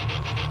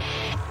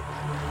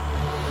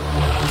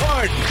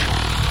Pardon.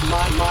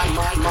 My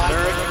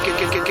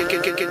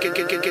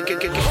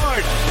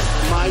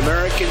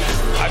American.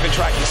 I've been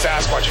tracking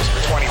Sasquatches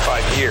for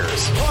 25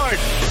 years. Pardon.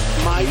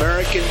 My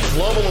American.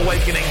 Global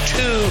awakening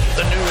to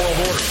the New World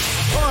Order.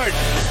 Pardon.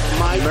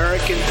 My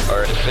American.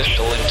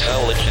 Artificial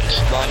intelligence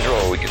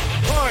android.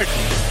 Pardon.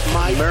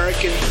 My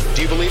American.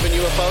 Do you believe in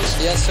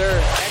UFOs? Yes, sir.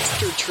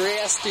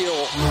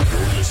 Extraterrestrial.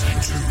 You're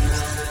listening to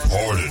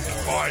Pardon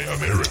My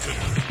American.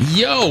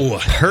 Yo,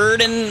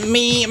 Pardon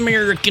me,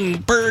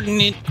 American,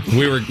 pardon it.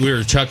 we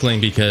were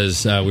chuckling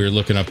because we were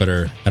looking up at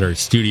our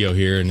studio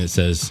here, and it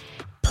says,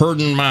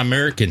 "Pardon my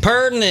American."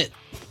 Pardon it.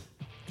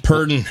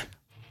 Pardon.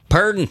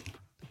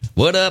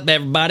 What up,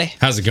 everybody?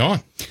 How's it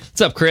going?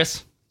 What's up,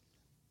 Chris?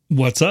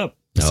 What's up?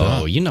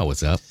 up? You know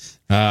what's up.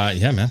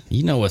 Yeah, man.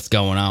 You know what's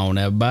going on,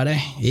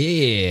 everybody.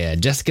 Yeah,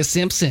 Jessica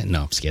Simpson.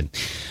 No, I'm just kidding.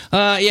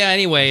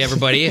 Anyway,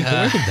 everybody.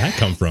 Where did that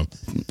come from?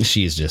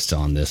 She's just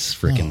on this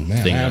freaking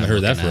Man, thing. I haven't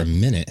heard that for a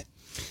minute.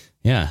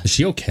 Yeah. Is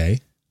she okay?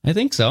 I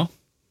think so.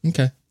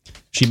 Okay.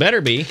 She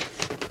better be.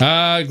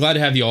 Glad to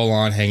have you all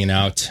on, hanging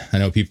out. I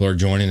know people are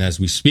joining as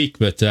we speak,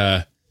 but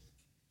yeah,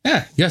 you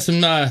got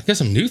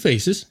some new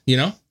faces. You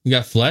know, you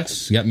got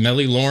Flex, you got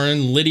Melly,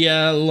 Lauren,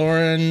 Lydia,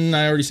 Lauren.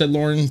 I already said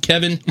Lauren,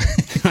 Kevin,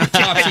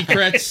 Top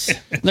Secrets.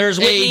 There's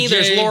Whitney, AJ.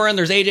 there's Lauren,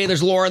 there's AJ,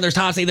 there's Lauren, there's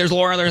Topsy, there's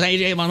Laura, there's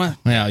AJ. Mama.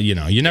 Well, you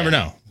know, you never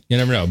know. You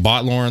never know.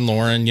 Bot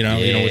Lauren, you know,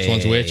 you know which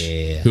one's which.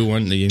 Who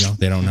won? You know,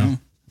 they don't know.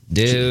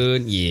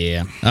 Dude,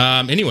 yeah.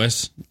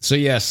 Anyways, So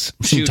yes,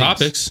 some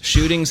topics.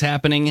 Shootings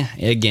happening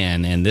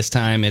again, and this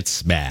time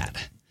it's bad.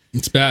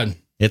 It's bad.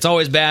 It's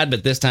always bad,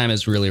 but this time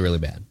it's really, really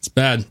bad. It's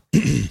bad.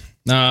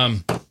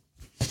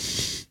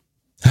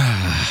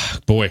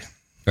 Boy,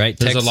 Right?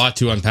 there's a lot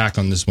to unpack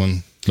on this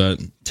one, but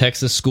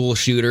Texas school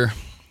shooter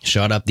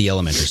shot up the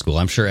elementary school.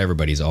 I'm sure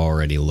everybody's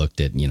already looked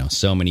at,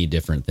 so many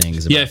different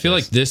things. yeah, I feel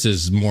like this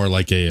is more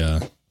like a,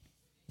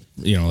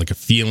 like a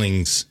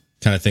feelings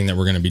kind of thing that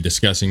we're going to be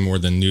discussing more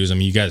than news. I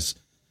mean, you guys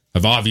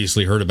have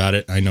obviously heard about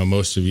it. I know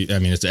most of you. I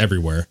mean, it's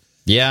everywhere.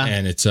 Yeah,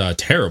 and it's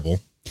terrible.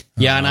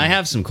 Yeah, and I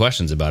have some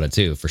questions about it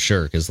too, for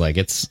sure, because like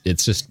it's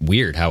just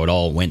weird how it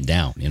all went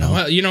down.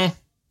 Well,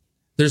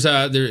 there's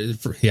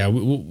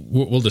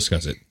we'll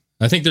discuss it.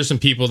 I think there's some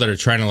people that are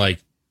trying to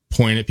like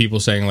point at people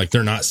saying like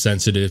they're not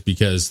sensitive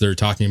because they're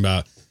talking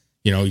about,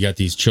 you got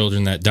these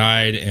children that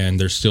died and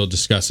they're still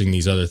discussing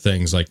these other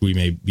things like we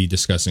may be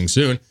discussing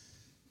soon.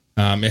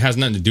 It has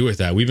nothing to do with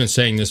that. We've been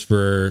saying this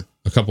for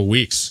a couple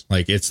weeks.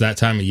 Like, it's that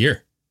time of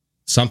year.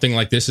 Something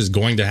like this is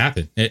going to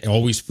happen. It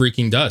always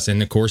freaking does.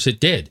 And of course it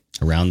did.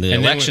 Around the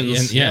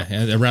elections.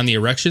 Around the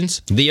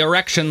erections. The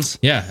erections.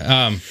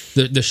 Yeah.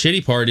 The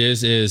shitty part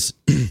is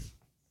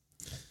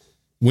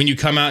when you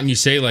come out and you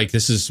say like,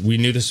 we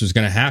knew this was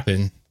going to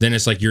happen, then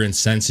it's like you're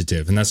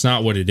insensitive. And that's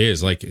not what it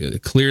is.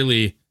 Like,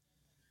 clearly,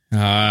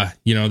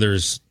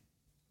 there's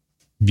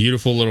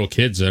beautiful little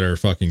kids that are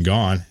fucking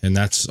gone. And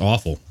that's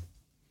awful.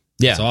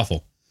 Yeah. It's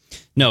awful.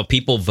 No,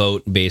 people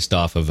vote based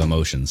off of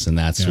emotions, and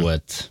that's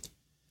what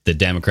the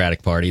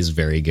Democratic Party is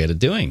very good at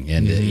doing.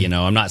 And,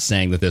 I'm not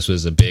saying that this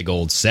was a big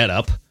old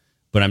setup,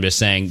 but I'm just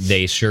saying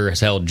they sure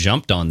as hell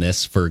jumped on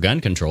this for gun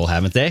control,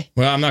 haven't they?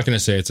 Well, I'm not going to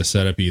say it's a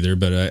setup either,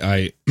 but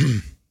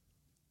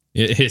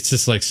it's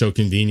just like so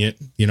convenient,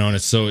 and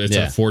it's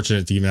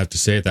unfortunate to even have to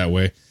say it that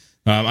way.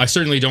 I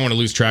certainly don't want to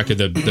lose track of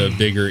the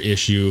bigger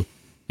issue,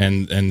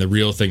 and the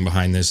real thing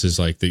behind this is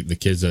like the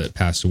kids that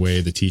passed away,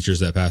 the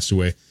teachers that passed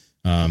away.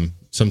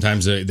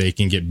 Sometimes they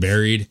can get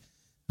buried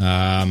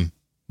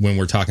when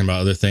we're talking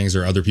about other things,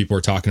 or other people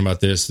are talking about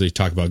this. They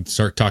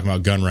start talking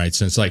about gun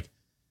rights, and it's like,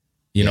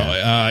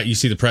 you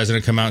see the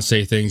president come out and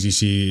say things. You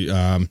see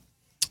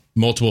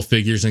multiple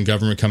figures in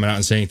government coming out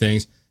and saying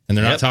things, and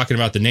they're not talking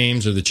about the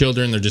names or the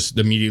children. They're just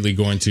immediately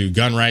going to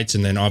gun rights,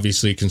 and then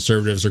obviously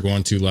conservatives are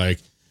going to like,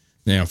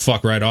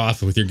 fuck right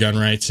off with your gun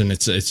rights, and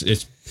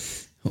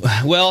it's.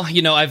 Well,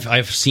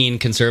 I've seen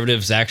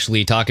conservatives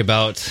actually talk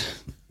about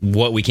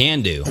what we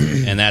can do,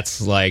 and that's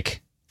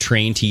like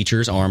train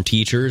teachers, arm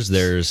teachers.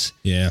 There's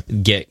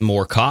get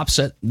more cops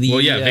at the.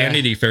 Well,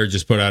 Vanity Fair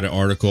just put out an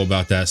article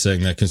about that,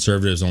 saying that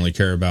conservatives only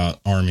care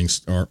about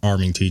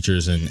arming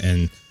teachers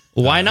and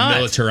why not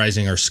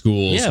militarizing our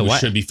schools. Yeah, we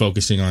should be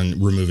focusing on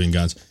removing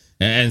guns,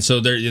 and so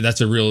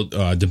that's a real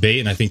debate.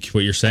 And I think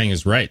what you're saying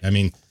is right. I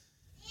mean,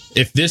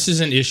 if this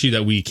is an issue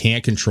that we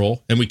can't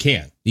control, and we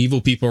can't,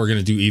 evil people are going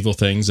to do evil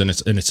things, and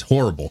it's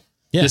horrible.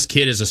 Yeah. This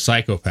kid is a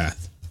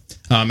psychopath.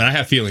 And I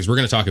have feelings. We're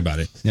going to talk about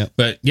it. Yep.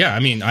 But yeah, I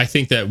mean, I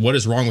think that what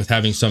is wrong with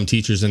having some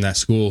teachers in that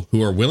school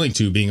who are willing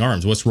to being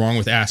armed? What's wrong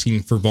with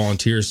asking for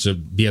volunteers to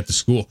be at the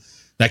school?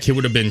 That kid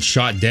would have been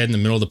shot dead in the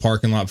middle of the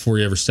parking lot before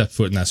he ever stepped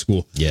foot in that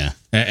school. Yeah.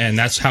 And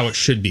that's how it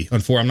should be.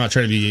 I'm not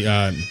trying to be,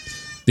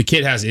 the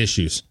kid has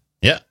issues.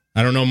 Yeah.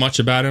 I don't know much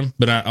about him,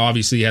 but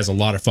obviously he has a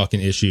lot of fucking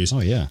issues.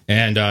 Oh yeah.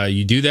 And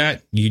you do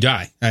that, you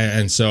die.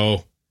 And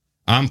so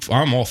I'm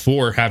all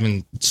for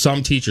having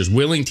some teachers,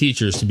 willing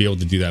teachers, to be able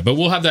to do that. But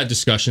we'll have that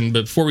discussion.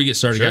 But before we get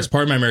started, guys,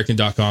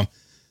 pardonmyamerican.com.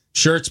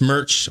 Shirts,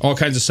 merch, all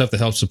kinds of stuff that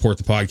helps support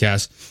the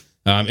podcast.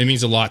 It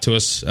means a lot to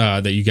us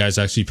that you guys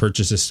actually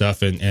purchase this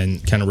stuff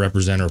and kind of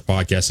represent our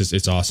podcast.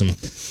 It's awesome.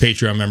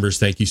 Patreon members,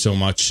 thank you so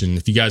much. And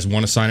if you guys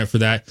want to sign up for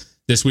that,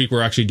 this week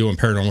we're actually doing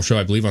Paranormal Show,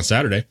 I believe, on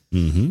Saturday,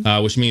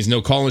 which means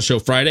no call-in show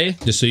Friday,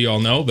 just so you all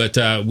know.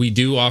 But we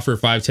do offer $5,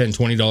 $10,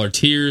 $20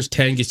 tiers.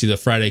 10 gets you the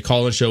Friday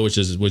call-in show, which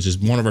is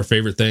one of our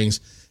favorite things.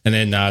 And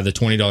then the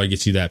 $20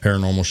 gets you that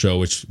Paranormal Show,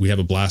 which we have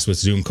a blast with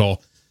Zoom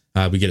call.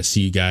 We get to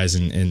see you guys,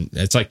 and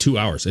it's like 2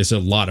 hours. It's a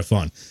lot of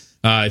fun.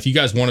 If you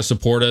guys want to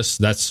support us,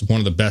 that's one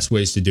of the best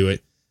ways to do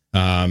it.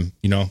 And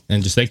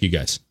just thank you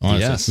guys.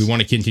 Honestly, Yes. we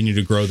want to continue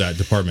to grow that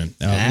department.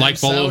 Like,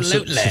 follow,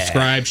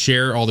 subscribe,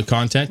 share all the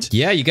content.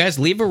 Yeah, you guys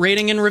leave a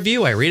rating and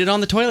review. I read it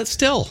on the toilet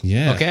still.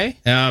 Yeah. Okay.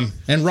 And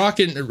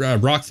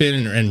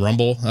Rockfin and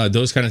Rumble,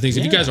 those kind of things.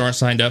 If you guys aren't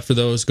signed up for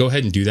those, go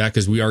ahead and do that,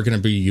 because we are going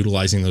to be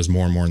utilizing those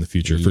more and more in the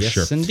future for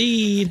sure. Yes,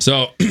 indeed.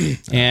 So,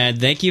 and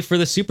thank you for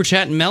the super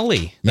chat,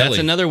 Melly. That's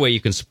another way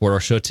you can support our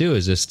show too.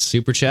 Is just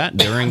super chat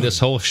during this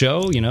whole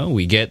show.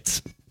 We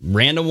get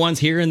random ones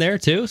here and there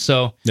too.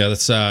 So yeah,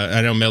 that's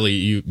I know, Melly,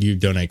 you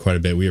donate quite a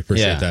bit. We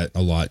appreciate that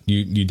a lot.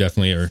 You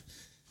definitely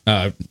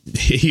are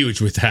huge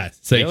with that.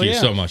 Thank you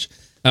so much.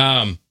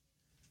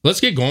 Let's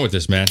get going with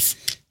this, man.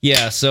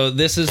 Yeah, so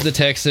this is the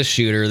Texas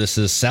shooter. This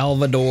is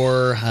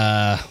Salvador,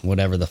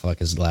 whatever the fuck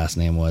his last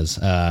name was.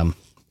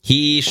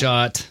 He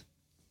shot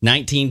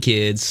 19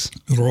 kids.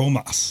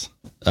 Romas.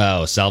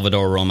 Oh,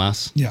 Salvador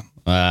Romas. Yeah.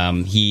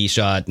 He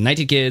shot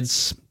 19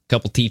 kids, a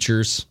couple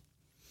teachers.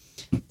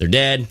 They're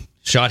dead.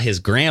 Shot his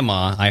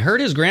grandma. I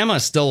heard his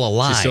grandma's still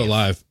alive. She's still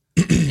alive.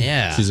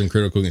 Yeah. She's in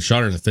critical.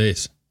 Shot her in the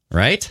face.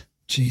 Right?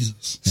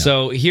 Jesus. Yeah.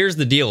 So here's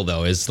the deal,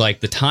 though, is like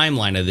the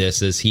timeline of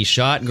this is he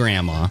shot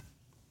grandma.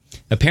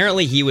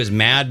 Apparently he was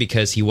mad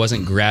because he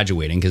wasn't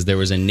graduating, because there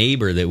was a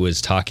neighbor that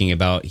was talking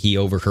about he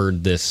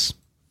overheard this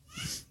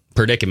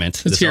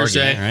predicament. It's hearsay.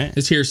 Argument, right?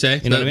 It's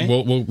hearsay. You know what I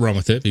mean? We'll run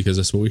with it because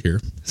that's what we hear.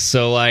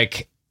 So,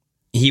 like,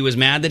 he was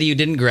mad that he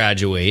didn't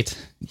graduate.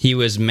 He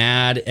was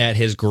mad at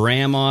his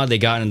grandma. They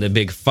got into a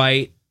big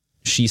fight.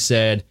 She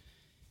said,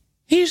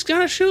 he's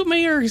going to shoot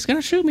me, or he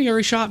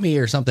shot me,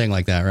 or something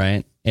like that,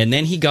 right? And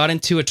then he got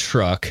into a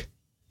truck,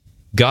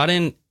 got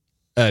in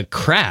a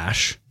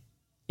crash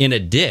in a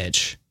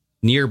ditch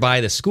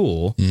nearby the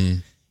school,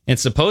 and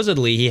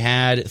supposedly he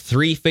had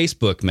 3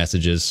 Facebook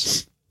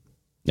messages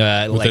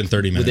within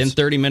 30 minutes. Within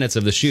 30 minutes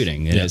of the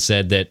shooting. And it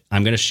said that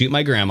I'm going to shoot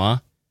my grandma.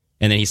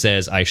 And then he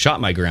says, I shot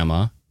my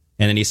grandma.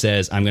 And then he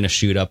says, I'm going to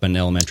shoot up an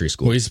elementary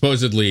school. Well, he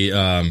supposedly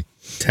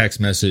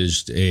text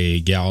messaged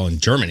a gal in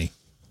Germany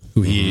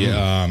who he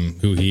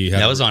had.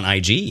 That was on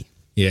IG.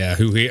 Yeah,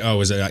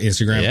 was it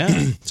Instagram?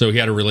 Yeah. So he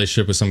had a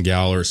relationship with some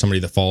gal or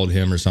somebody that followed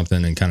him or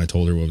something and kind of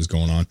told her what was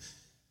going on.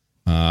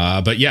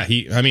 But yeah,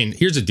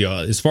 here's the deal.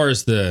 As far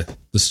as the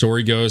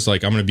story goes,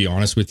 like, I'm going to be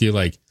honest with you,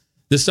 like,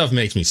 this stuff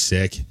makes me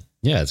sick.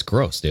 Yeah, it's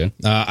gross, dude.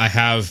 I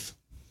have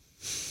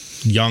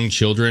young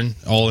children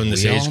all in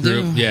this age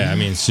group. Do. Yeah,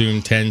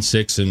 soon 10,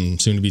 6,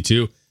 and soon to be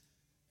 2.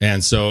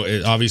 And so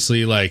it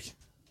obviously, like,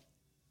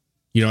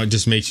 it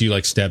just makes you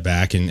like step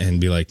back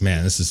and be like,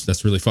 man,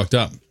 that's really fucked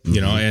up,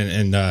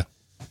 I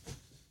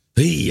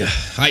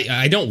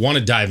don't want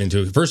to dive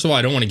into it. First of all,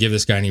 I don't want to give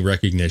this guy any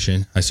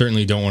recognition. I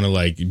certainly don't want to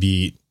like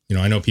be,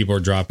 I know people are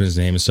dropping his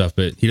name and stuff,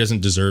 but he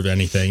doesn't deserve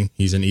anything.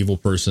 He's an evil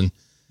person.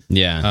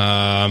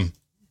 Yeah.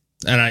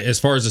 And as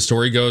far as the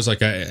story goes,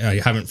 like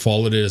I haven't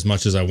followed it as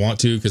much as I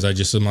want to, because I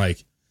just am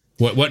like,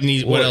 what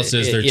else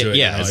is there to it?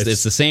 Yeah,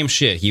 it's the same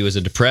shit. He was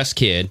a depressed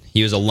kid.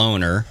 He was a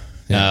loner.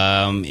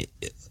 Yeah.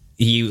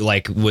 He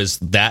like was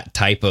that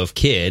type of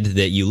kid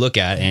that you look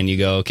at and you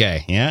go,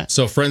 okay, yeah.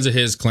 So friends of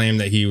his claim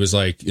that he was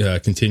like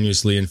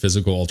continuously in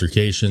physical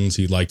altercations.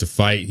 He liked to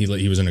fight.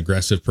 He was an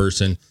aggressive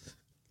person.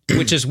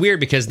 Which is weird,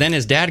 because then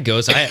his dad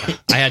goes, I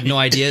had no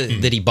idea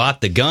that he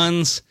bought the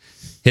guns.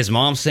 His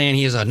mom's saying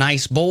he is a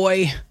nice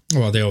boy.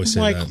 Well, they always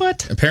say like, that. What?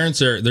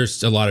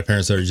 There's a lot of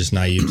parents that are just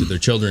naive to their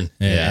children,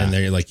 and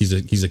they're like,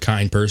 he's a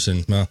kind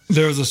person. Well,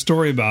 there was a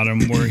story about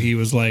him where he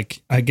was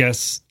like, I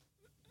guess,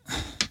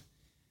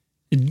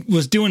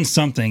 was doing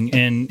something,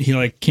 and he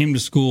like came to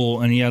school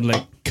and he had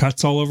like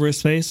cuts all over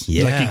his face.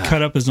 Yeah. Like he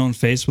cut up his own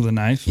face with a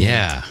knife.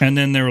 Yeah. And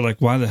then they were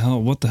like, what the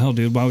hell,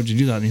 dude? Why would you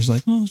do that? And he's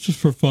like, oh, it's just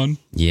for fun.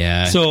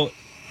 Yeah. So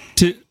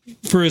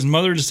for his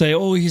mother to say,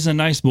 oh, he's a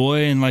nice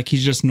boy, and like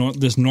he's just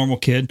this normal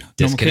kid.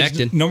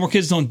 Disconnected. Normal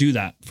kids don't do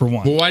that, for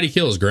one. Well, why'd he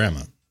kill his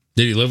grandma?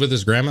 Did he live with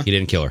his grandma? He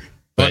didn't kill her.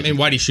 But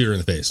why'd he shoot her in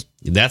the face?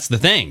 That's the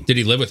thing. Did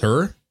he live with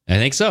her? I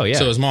think so, yeah.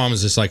 So his mom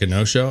was just like a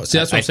no-show? See,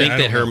 that's what I'm saying. I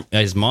think that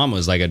his mom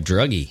was like a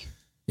druggie.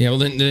 Yeah, well,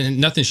 then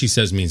nothing she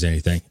says means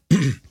anything.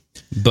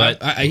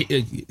 But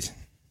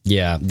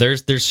yeah,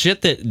 there's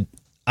shit that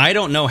I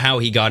don't know how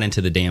he got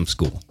into the damn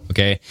school,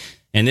 okay?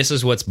 And this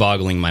is what's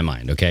boggling my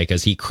mind, okay?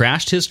 Because he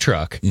crashed his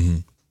truck. Mm-hmm.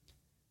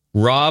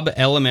 Robb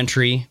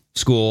Elementary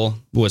School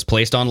was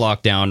placed on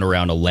lockdown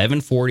around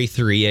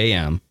 11:43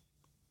 a.m.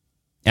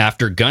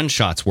 after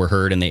gunshots were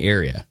heard in the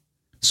area.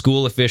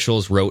 School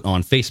officials wrote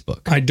on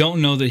Facebook. I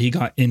don't know that he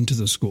got into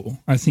the school.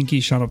 I think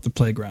he shot up the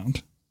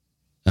playground.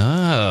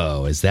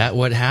 Oh, is that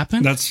what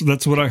happened? That's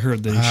what I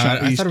heard. That he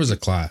shot. I thought it was a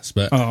class,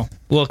 but Oh,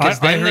 Well, because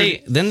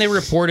I then they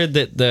reported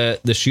that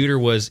the shooter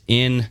was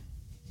in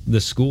the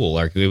school.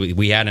 Like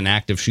we had an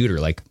active shooter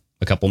like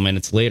a couple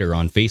minutes later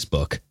on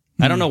Facebook.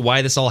 I don't know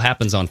why this all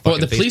happens on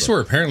fucking the police Facebook. were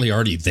apparently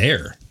already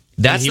there.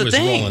 That's he the was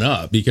thing. rolling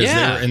up because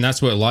and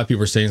that's what a lot of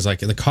people are saying is like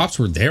the cops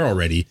were there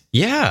already.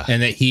 Yeah.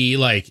 And that he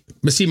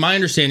but see, my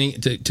understanding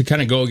to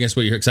kind of go against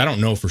what you heard, because I don't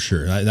know for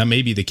sure, that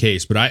may be the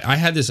case, but I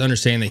had this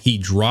understanding that he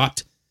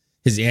dropped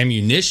his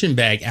ammunition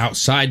bag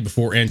outside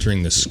before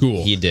entering the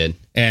school. He did.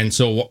 And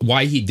so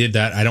why he did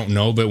that, I don't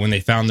know. But when they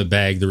found the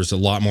bag, there was a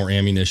lot more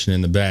ammunition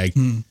in the bag.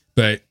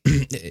 But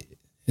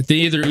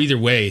either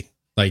way,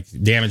 like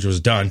damage was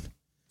done.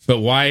 But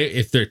why,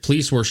 if the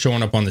police were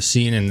showing up on the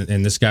scene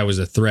and this guy was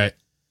a threat,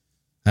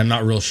 I'm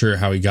not real sure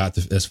how he got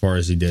as far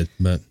as he did.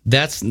 But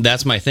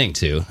That's my thing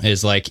too.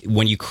 Is like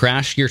when you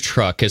crash your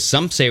truck, because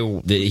some say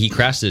that he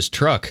crashed his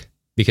truck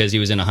because he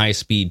was in a high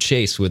speed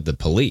chase with the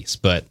police.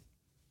 But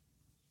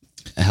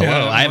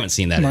hello, I haven't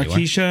seen that anywhere.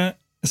 Markeisha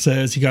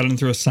says he got in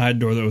through a side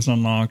door that was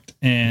unlocked,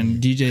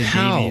 and DJ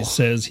How? Davies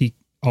says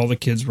all the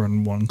kids were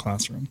in one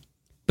classroom.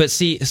 But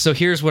see, so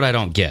here's what I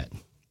don't get.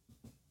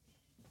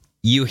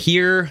 You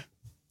hear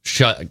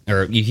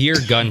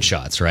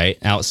gunshots, right,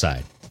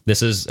 outside.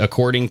 This is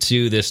according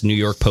to this New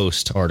York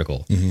Post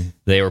article.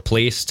 They were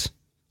placed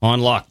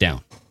on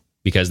lockdown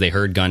because they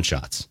heard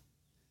gunshots.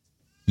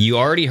 You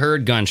already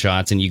heard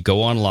gunshots and you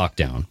go on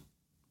lockdown.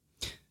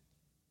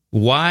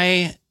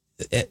 Why?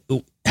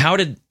 How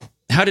did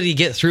he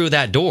get through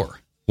that door?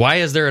 Why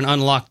is there an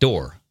unlocked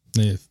door?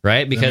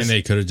 Right? Because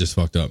they could have just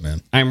fucked up,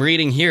 man. I'm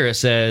reading here, it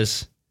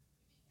says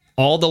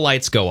all the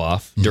lights go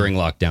off during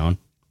lockdown.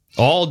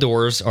 All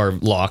doors are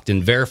locked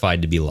and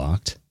verified to be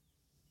locked.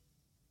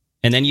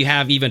 And then you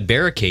have even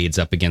barricades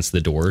up against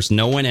the doors.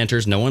 No one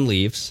enters, no one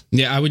leaves.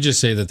 Yeah, I would just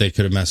say that they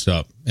could have messed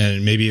up,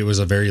 and maybe it was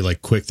a very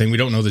quick thing. We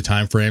don't know the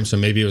time frame, so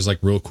maybe it was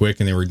real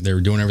quick, and they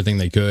were doing everything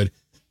they could,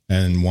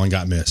 and one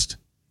got missed.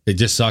 It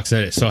just sucks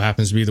that it so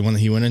happens to be the one that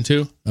he went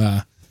into.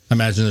 I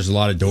imagine there's a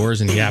lot of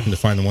doors, and he happened to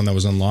find the one that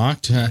was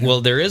unlocked.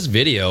 Well, there is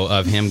video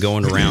of him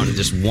going around,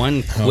 just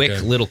one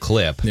quick little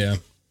clip. Yeah.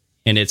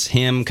 And it's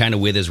him kind of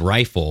with his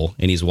rifle,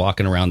 and he's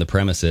walking around the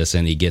premises,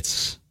 and he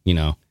gets,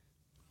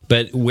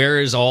 But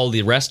where is all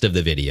the rest of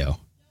the video?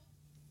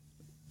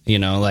 I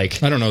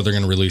don't know if they're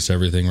going to release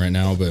everything right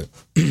now, but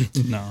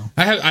No.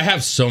 I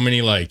have so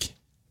many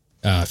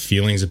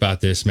feelings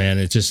about this, man.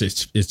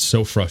 It's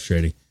so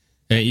frustrating.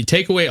 And you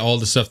take away all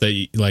the stuff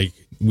that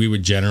we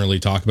would generally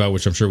talk about,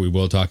 which I'm sure we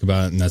will talk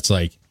about, and that's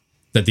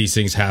that these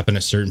things happen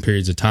at certain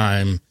periods of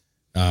time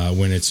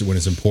when it's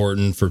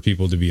important for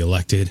people to be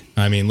elected.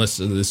 I mean,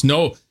 there's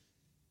no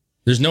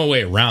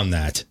way around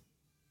that.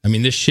 I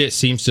mean, this shit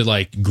seems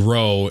to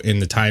grow in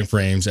the time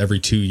frames every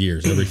 2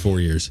 years, every 4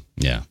 years.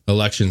 Yeah.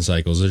 Election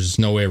cycles. There's just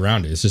no way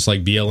around it. It's just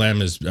like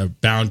BLM is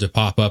bound to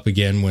pop up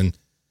again when,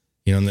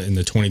 in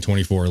the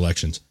 2024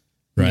 elections,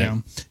 right? Yeah.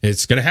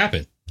 It's going to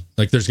happen.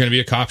 There's going to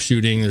be a cop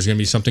shooting. There's going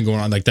to be something going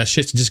on. That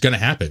shit's just going to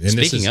happen. And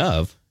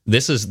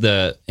this is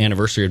the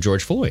anniversary of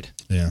George Floyd.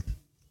 Yeah.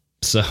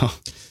 So.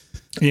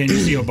 Yeah, and you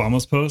see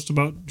Obama's post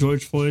about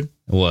George Floyd?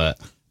 What?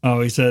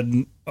 Oh, he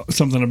said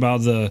something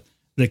about the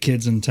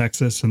kids in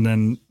Texas, and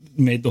then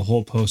made the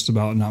whole post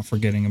about not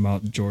forgetting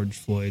about George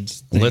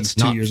Floyd's thing Let's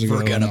 2 not years ago.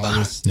 forget and about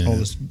all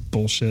this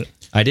bullshit.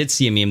 I did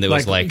see a meme that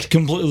was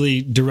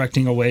completely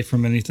directing away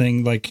from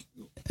anything.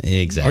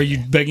 Exactly. Are you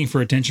begging for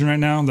attention right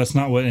now? That's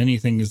not what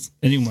anyone's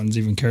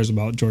even cares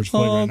about George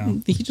Floyd right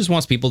now. He just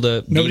wants people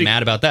to be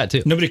mad about that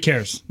too. Nobody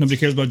cares. Nobody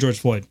cares about George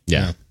Floyd.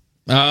 Yeah.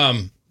 Let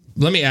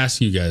me ask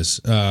you guys.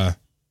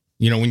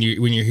 When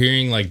you're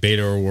hearing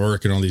Beto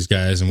O'Rourke and all these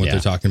guys and what they're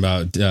talking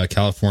about,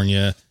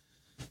 California.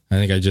 I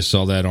think I just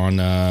saw that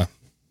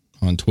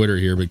on Twitter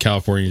here, but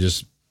California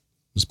just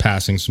was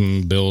passing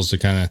some bills to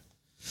kind of.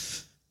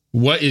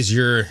 What's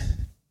your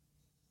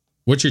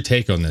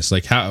take on this?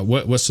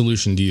 What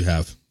solution do you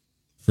have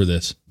for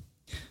this?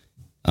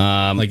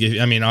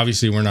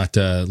 Obviously we're not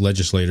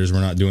legislators,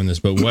 we're not doing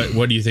this, but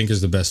what do you think is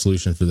the best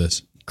solution for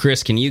this?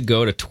 Chris, can you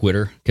go to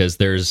Twitter? Because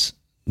there's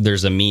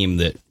a meme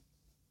that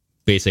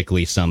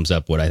basically sums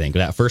up what I think.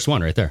 That first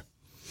one right there.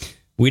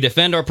 We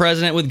defend our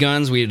president with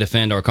guns. We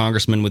defend our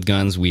congressmen with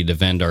guns. We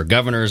defend our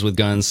governors with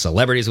guns,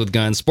 celebrities with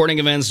guns, sporting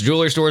events,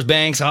 jewelry stores,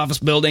 banks, office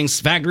buildings,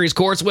 factories,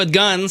 courts with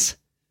guns.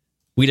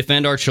 We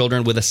defend our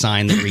children with a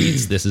sign that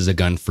reads, "This is a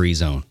gun-free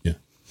zone." Yeah.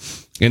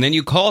 And then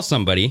you call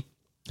somebody.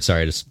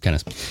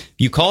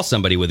 You call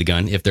somebody with a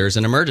gun if there's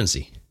an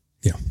emergency.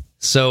 Yeah.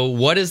 So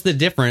what is the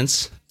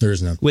difference? There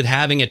is none. With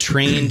having a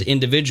trained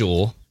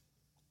individual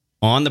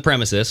on the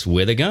premises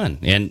with a gun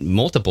and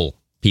multiple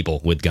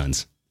people with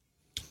guns.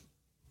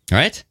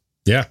 Right?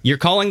 Yeah. You're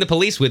calling the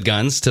police with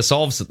guns to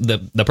solve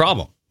the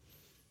problem.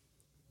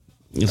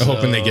 I'm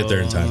hoping they get there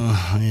in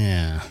time.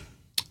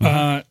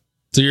 Yeah.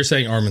 So you're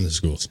saying arming the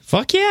schools?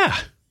 Fuck yeah.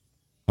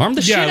 Arm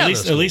the shit out of the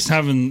schools. At least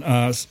having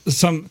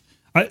some...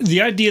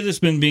 the idea that's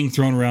been being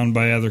thrown around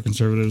by other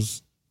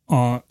conservatives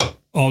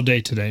all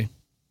day today,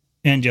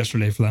 and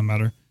yesterday for that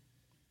matter,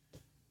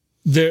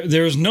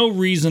 there's no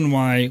reason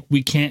why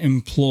we can't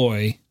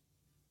employ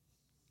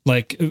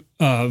like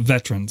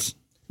veterans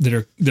that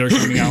are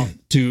coming out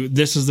to,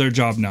 this is their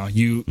job now.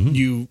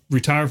 You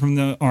retire from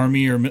the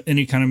Army or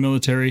any kind of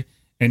military,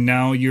 and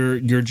now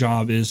your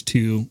job is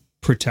to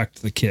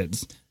protect the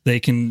kids. They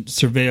can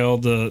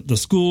surveil the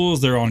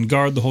schools. They're on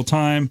guard the whole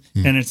time,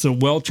 and it's a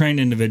well-trained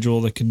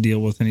individual that could deal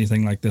with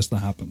anything like this that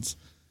happens.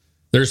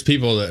 There's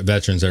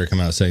veterans that are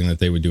coming out saying that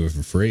they would do it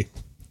for free,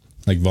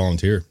 like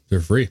volunteer.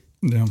 They're free.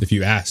 Yeah. If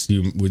you asked,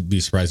 you would be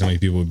surprised how many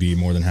people would be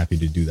more than happy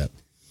to do that.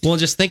 Well,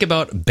 just think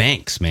about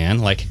banks, man.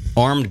 Like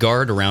armed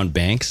guard around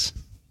banks,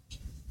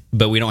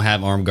 but we don't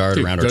have armed guard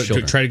around our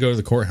children. Try to go to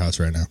the courthouse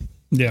right now.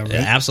 Yeah, right.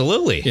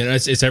 Absolutely. You know,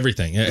 it's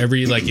everything.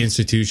 Every like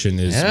institution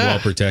is well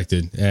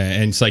protected,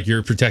 and it's like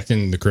you're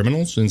protecting the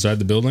criminals inside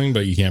the building,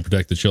 but you can't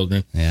protect the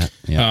children. Yeah.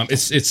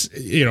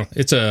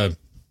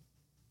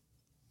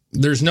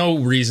 There's no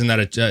reason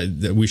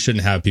that we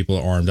shouldn't have people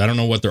armed. I don't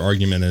know what their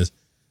argument is.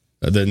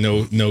 The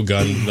no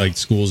gun like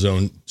school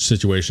zone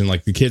situation.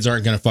 Like the kids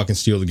aren't going to fucking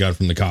steal the gun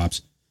from the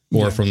cops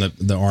or from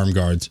the armed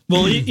guards.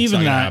 Well,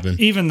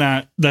 even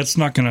that's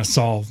not going to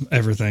solve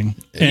everything.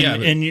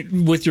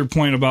 And with your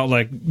point about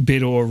like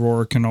Beto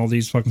O'Rourke and all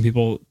these fucking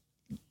people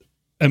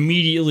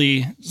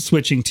immediately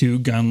switching to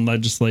gun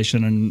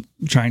legislation and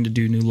trying to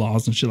do new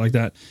laws and shit like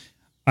that,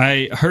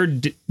 I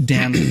heard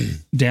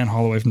Dan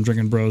Holloway from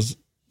Drinking Bros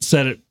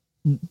said it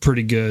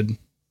pretty good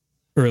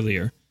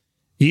earlier.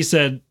 He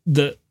said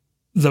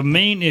the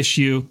main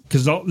issue,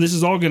 because this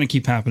is all going to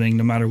keep happening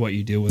no matter what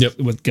you do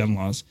with gun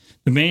laws.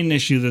 The main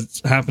issue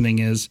that's happening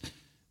is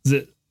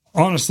that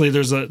honestly,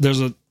 there's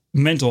a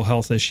mental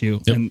health issue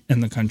in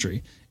the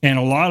country, and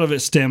a lot of it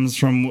stems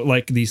from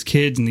like these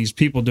kids and these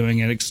people doing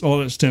it. All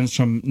of it stems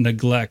from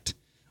neglect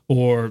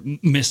or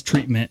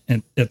mistreatment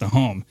at the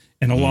home,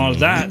 and a lot of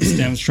that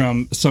stems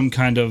from some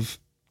kind of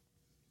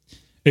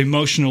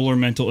emotional or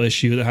mental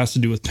issue that has to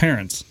do with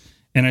parents.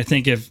 And I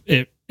think if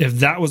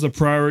that was a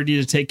priority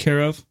to take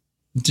care of,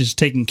 just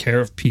taking care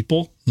of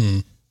people,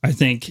 I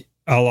think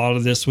a lot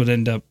of this would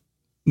end up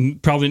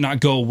probably not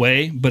go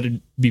away, but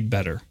it'd be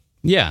better.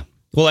 Yeah.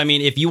 Well, I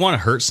mean, if you want to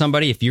hurt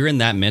somebody, if you're in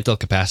that mental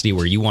capacity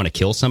where you want to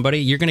kill somebody,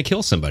 you're going to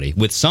kill somebody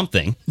with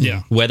something.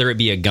 Yeah. Whether it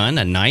be a gun,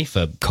 a knife,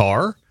 a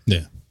car.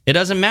 Yeah. It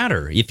doesn't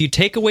matter. If you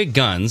take away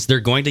guns, they're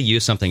going to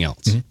use something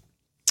else. Mm-hmm.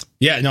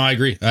 Yeah, no, I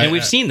agree. And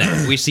we've seen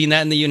that. We've seen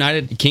that in the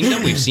United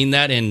Kingdom. We've seen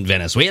that in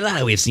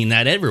Venezuela. We've seen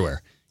that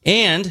everywhere.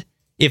 And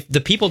if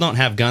the people don't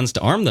have guns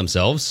to arm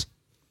themselves,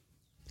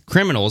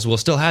 criminals will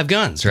still have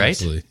guns, right?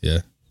 Absolutely, yeah.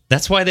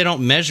 That's why they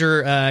don't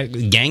measure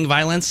gang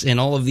violence in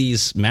all of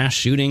these mass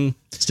shooting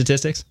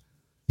statistics.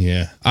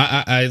 Yeah.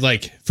 I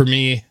like, for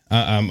me,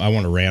 I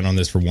want to rant on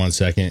this for 1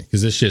 second,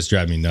 because this shit's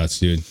driving me nuts,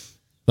 dude.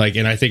 Like,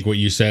 and I think what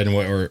you said, and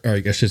or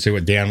I should say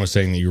what Dan was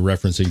saying that you're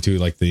referencing to,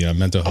 like the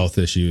mental health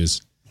issue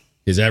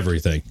is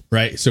everything,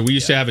 right? So we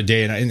used to have a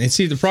day, and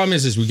see, the problem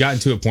is we got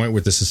into a point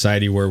with the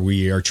society where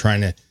we are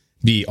trying to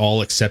be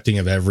all accepting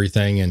of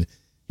everything, and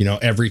you know,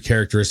 every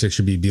characteristic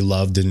should be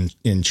beloved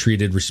and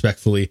treated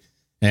respectfully.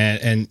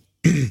 And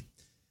you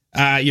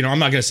know, I'm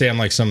not going to say I'm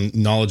like some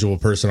knowledgeable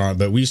person on it,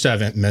 but we used to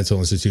have mental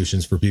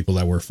institutions for people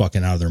that were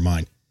fucking out of their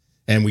mind.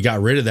 And we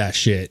got rid of that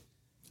shit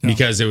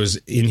because it was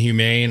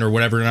inhumane or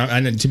whatever.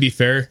 And to be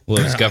fair,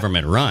 well, it's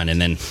government run, and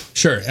then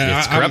sure,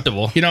 it's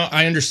corruptible. You know,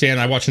 I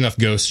understand. I watch enough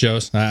ghost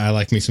shows. I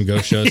like me some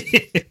ghost shows.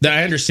 That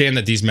I understand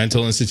that these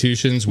mental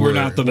institutions were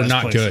not good,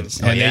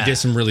 and they did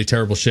some really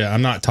terrible shit.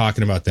 I'm not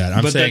talking about that.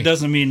 I'm saying that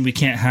doesn't mean we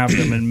can't have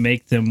them and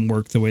make them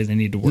work the way they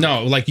need to work.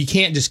 No, like you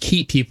can't just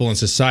keep people in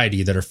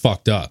society that are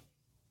fucked up.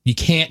 You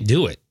can't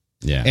do it.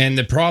 Yeah. And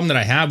the problem that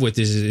I have with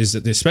this is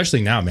that,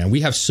 especially now, man,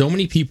 we have so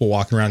many people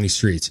walking around these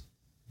streets.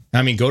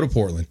 I mean, go to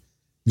Portland.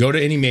 Go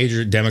to any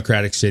major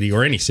Democratic city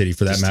or any city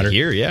for that matter.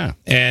 Here, yeah.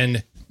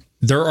 And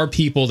there are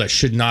people that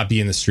should not be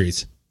in the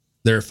streets.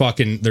 They're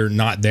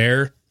not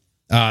there.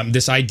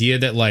 This idea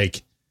that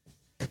like,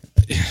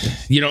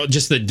 you know,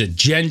 just the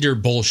gender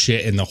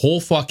bullshit and the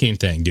whole fucking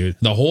thing, dude.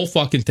 The whole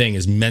fucking thing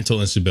is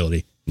mental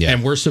instability. Yeah.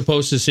 And we're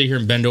supposed to sit here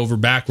and bend over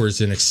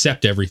backwards and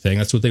accept everything.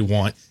 That's what they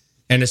want.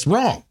 And it's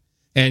wrong.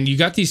 And you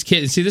got these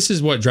kids. See, this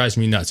is what drives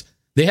me nuts.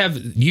 They have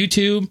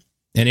YouTube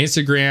and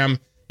Instagram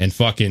and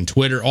fucking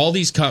Twitter, all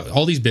these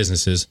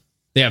businesses,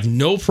 they have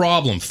no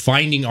problem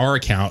finding our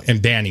account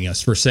and banning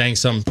us for saying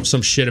some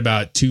shit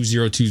about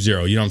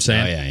 2020. You know what I'm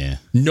saying? Oh, yeah.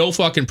 No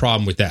fucking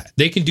problem with that.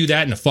 They can do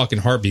that in a fucking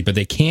heartbeat, but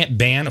they can't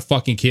ban a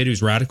fucking kid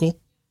who's radical.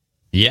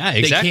 Yeah,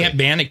 exactly. They can't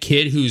ban a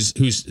kid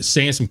who's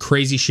saying some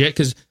crazy shit,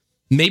 because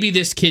maybe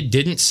this kid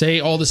didn't say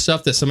all the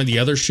stuff that some of the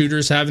other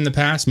shooters have in the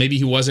past. Maybe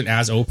he wasn't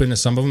as open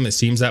as some of them. It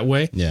seems that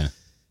way. Yeah.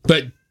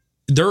 But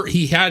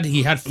he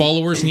had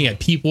followers and he had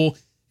people,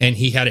 and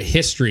he had a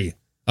history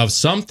of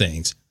some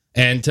things.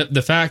 And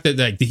the fact that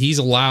like he's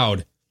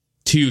allowed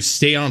to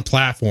stay on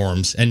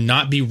platforms and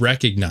not be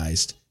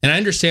recognized. And I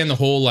understand the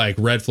whole like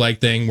red flag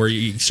thing where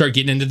you start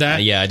getting into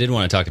that. Yeah, I did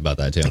want to talk about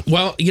that too.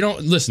 Well, you know,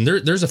 listen,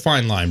 there's a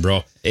fine line,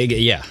 bro.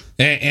 Yeah.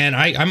 And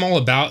I'm all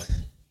about,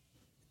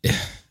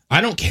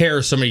 I don't care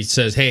if somebody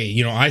says, hey,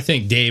 you know, I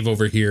think Dave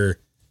over here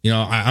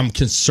I'm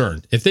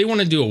concerned. If they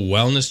want to do a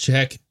wellness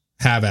check,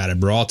 have at it,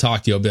 bro. I'll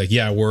talk to you. I'll be like,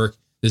 yeah, I work.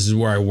 This is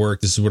where I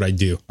work. This is what I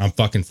do. I'm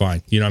fucking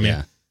fine. You know what I mean?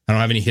 Yeah. I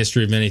don't have any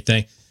history of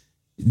anything.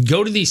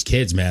 Go to these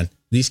kids, man.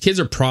 These kids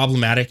are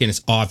problematic, and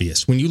it's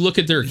obvious. When you look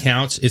at their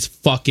accounts, it's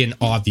fucking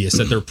obvious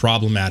that they're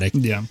problematic.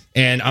 Yeah.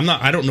 And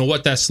I don't know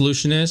what that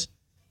solution is,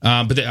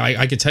 but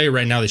I can tell you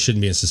right now, they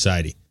shouldn't be in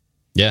society.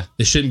 Yeah.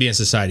 They shouldn't be in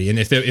society. And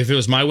if it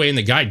was my way and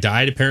the guy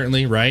died,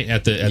 apparently, right,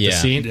 at the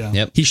scene,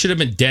 Yep. he should have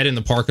been dead in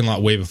the parking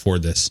lot way before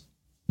this.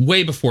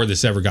 Way before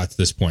this ever got to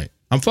this point.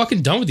 I'm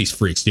fucking done with these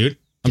freaks, dude.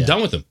 I'm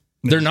done with them.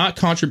 They're not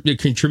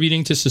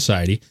contributing to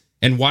society.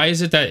 And why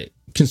is it that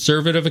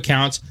conservative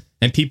accounts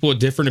and people with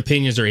different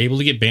opinions are able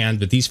to get banned,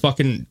 but these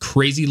fucking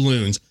crazy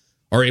loons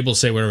are able to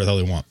say whatever the hell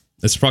they want?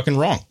 That's fucking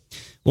wrong.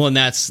 Well, and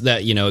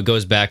it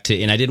goes back to,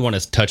 and I did want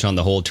to touch on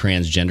the whole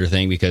transgender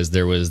thing because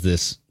there was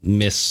this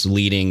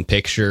misleading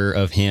picture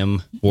of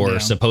him, or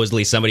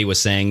supposedly somebody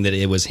was saying that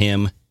it was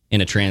him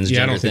in a transgender thing.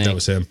 Yeah, I don't think that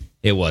was him.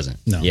 It wasn't.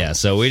 No. Yeah,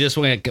 so we just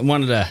wanted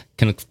to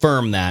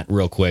confirm that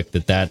real quick,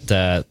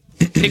 that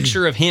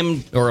picture of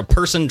him or a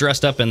person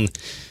dressed up in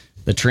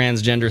the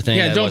transgender thing.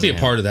 Yeah, don't be a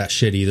part of that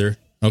shit either.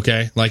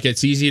 Okay? Like,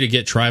 it's easy to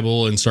get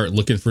tribal and start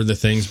looking for the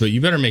things, but you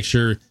better make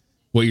sure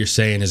what you're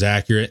saying is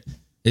accurate.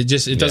 It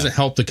doesn't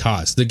help the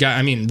cause. The guy,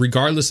 I mean,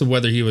 regardless of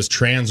whether he was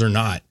trans or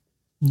not,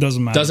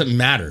 doesn't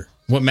matter.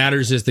 What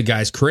matters is the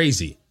guy's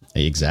crazy.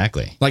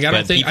 Exactly. Like, I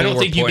don't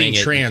think you being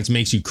trans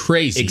makes you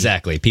crazy.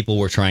 Exactly. People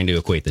were trying to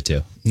equate the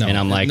two. No, and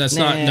I'm like, that's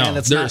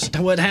not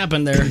what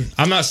happened there.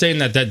 I'm not saying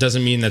that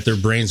doesn't mean that their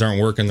brains aren't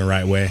working the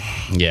right way.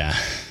 Yeah.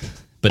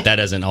 But that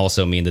doesn't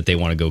also mean that they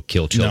want to go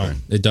kill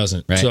children. No, it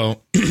doesn't. Right?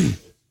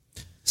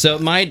 So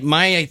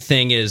my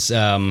thing is,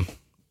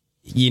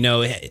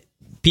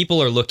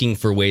 people are looking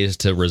for ways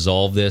to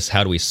resolve this.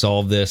 How do we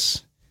solve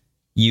this?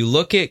 You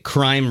look at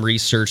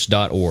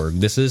crimeresearch.org.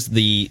 This is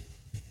the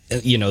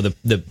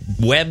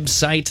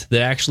website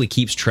that actually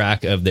keeps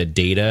track of the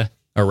data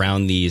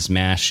around these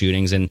mass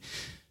shootings. And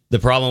the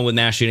problem with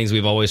mass shootings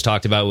we've always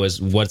talked about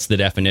was, what's the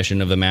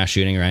definition of a mass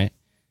shooting, right?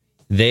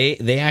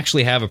 They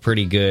actually have a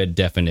pretty good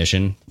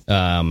definition,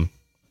 but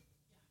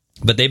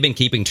they've been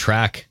keeping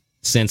track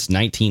since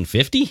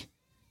 1950.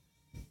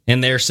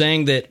 And they're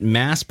saying that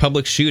mass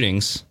public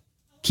shootings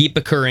keep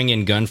occurring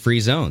in gun-free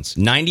zones.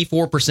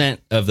 94%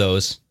 of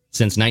those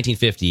since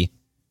 1950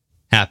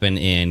 happen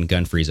in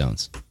gun-free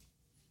zones.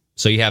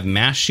 So you have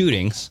mass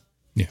shootings,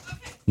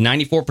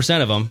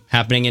 94% of them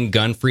happening in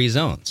gun-free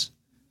zones.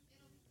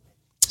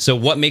 So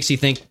what makes you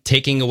think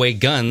taking away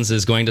guns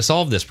is going to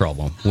solve this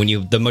problem when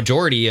the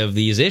majority of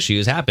these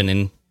issues happen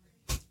in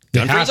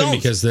gun-free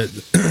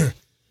zones?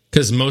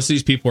 Because most of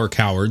these people are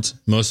cowards.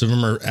 Most of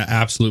them are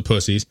absolute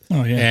pussies.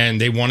 Oh, yeah. And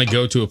they want to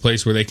go to a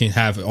place where they can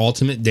have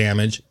ultimate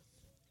damage,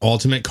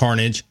 ultimate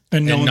carnage.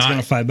 And no one's going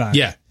to fight back.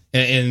 Yeah.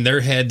 And in their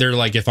head, they're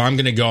like, if I'm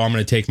going to go, I'm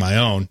going to take my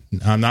own.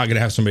 I'm not going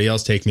to have somebody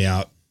else take me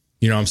out.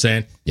 You know what I'm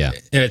saying? Yeah.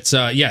 It's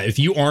if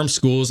you arm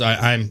schools,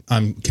 I'm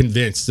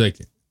convinced like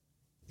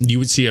you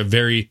would see a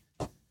very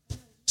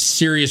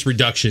serious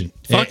reduction.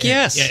 Fuck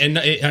yes. And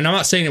I'm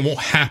not saying it won't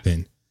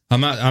happen.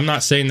 I'm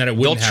not saying that it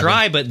wouldn't happen. They'll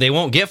try, but they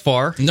won't get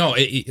far. No,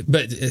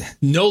 but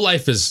no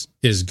life is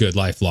good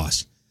life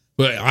lost.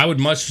 But I would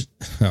I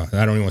don't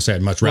even want to say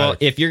I'd much rather. Well,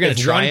 if you're going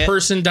to try one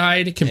person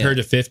died compared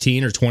to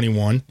 15 or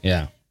 21.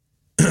 Yeah.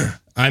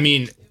 I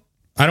mean,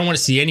 I don't want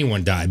to see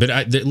anyone die, but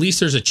at least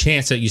there's a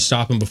chance that you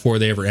stop them before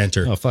they ever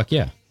enter. Oh, fuck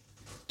yeah.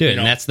 Dude,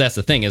 and that's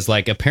the thing is,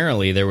 like,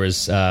 apparently there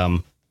was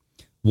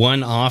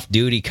one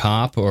off-duty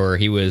cop, or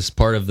he was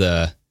part of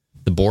the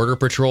Border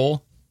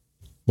Patrol.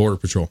 Border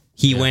Patrol.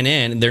 He went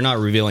in, they're not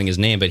revealing his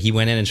name, but he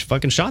went in and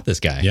fucking shot this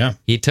guy. Yeah.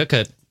 He took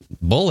a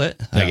bullet,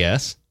 I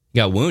guess. He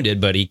got wounded,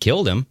 but he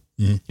killed him.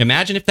 Mm-hmm.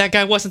 Imagine if that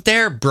guy wasn't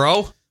there,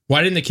 bro.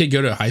 Why didn't the kid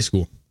go to high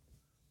school?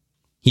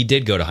 He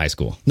did go to high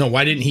school. No,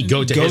 why didn't he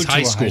go to his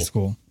high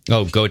school?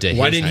 Oh, go to his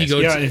Why didn't he go?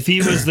 Yeah, if he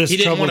was this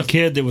troubled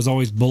kid that was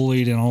always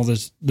bullied and all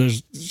this,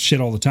 there's shit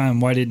all the time,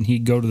 why didn't he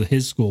go to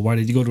his school? Why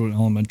did he go to an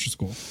elementary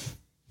school?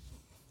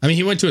 I mean,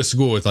 he went to a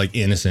school with like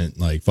innocent,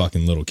 like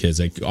fucking little kids.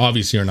 Like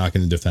obviously are not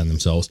going to defend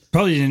themselves.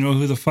 Probably didn't know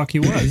who the fuck he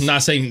was.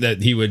 Not saying that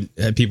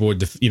people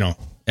would,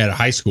 at a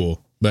high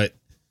school, but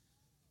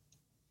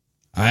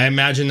I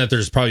imagine that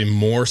there's probably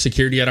more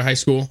security at a high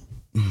school.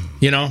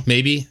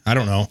 Maybe. I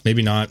don't know.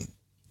 Maybe not.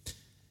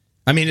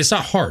 I mean, it's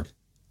not hard.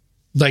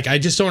 Like, I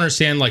just don't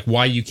understand, like,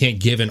 why you can't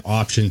give an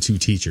option to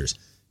teachers.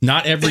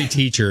 Not every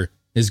teacher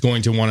is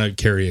going to want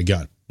to carry a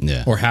gun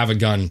or have a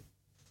gun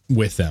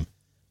with them,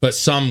 but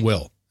some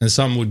will, and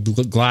some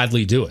would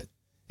gladly do it.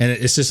 And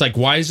it's just like,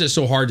 why is it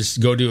so hard to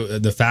go to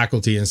the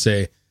faculty and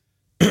say,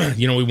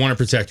 we want to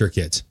protect our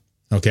kids,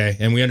 okay?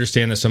 And we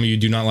understand that some of you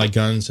do not like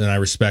guns, and I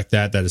respect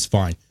that. That is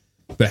fine.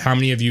 But how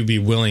many of you be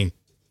willing,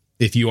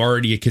 if you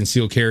already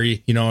conceal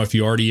carry, if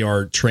you already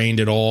are trained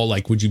at all,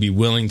 like, would you be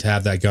willing to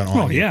have that gun on?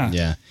 Oh, yeah.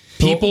 Yeah.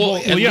 People,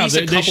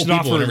 they should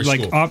offer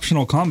like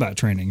optional combat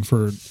training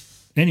for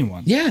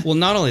anyone. Yeah. Well,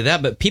 not only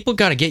that, but people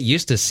got to get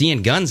used to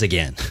seeing guns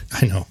again.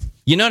 I know.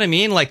 You know what I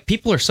mean? Like,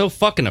 people are so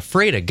fucking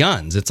afraid of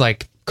guns. It's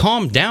like,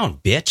 calm down,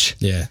 bitch.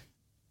 Yeah.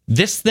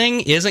 this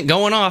thing isn't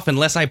going off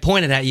unless I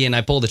point it at you and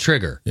I pull the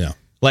trigger. Yeah.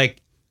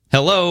 Like,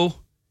 hello,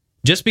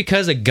 just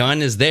because a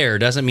gun is there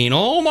doesn't mean,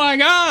 oh my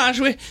gosh.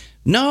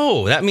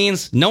 No, that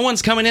means no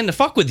one's coming in to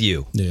fuck with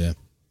you. Yeah.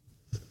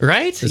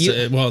 Right?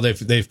 Well,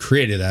 they've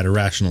created that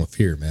irrational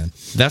fear, man.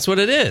 That's what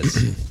it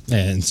is.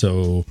 And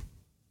so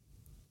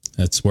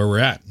that's where we're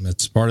at.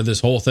 That's part of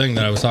this whole thing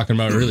that I was talking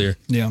about earlier.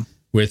 Yeah.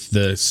 With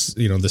the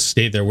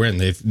state that we're in,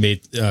 they've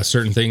made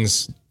certain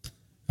things,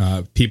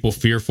 people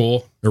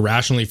fearful,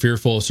 irrationally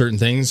fearful of certain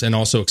things, and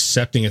also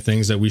accepting of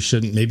things that we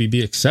shouldn't maybe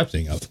be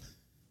accepting of.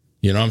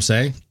 You know what I'm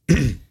saying?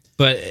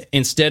 But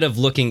instead of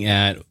looking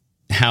at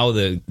how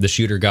the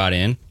shooter got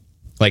in,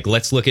 like,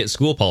 let's look at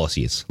school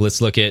policies.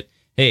 Let's look at,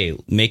 hey,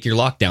 make your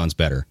lockdowns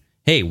better.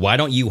 Hey, why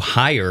don't you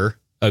hire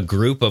a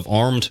group of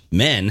armed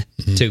men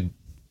to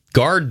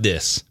guard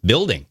this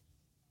building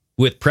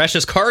with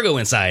precious cargo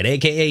inside,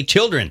 a.k.a.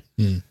 children?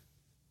 You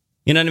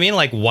know what I mean?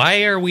 Like,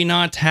 why are we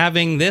not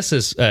having this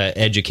as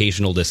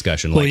educational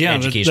discussion? Well, yeah,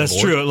 that's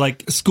true.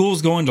 Like,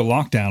 schools go into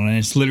lockdown, and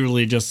it's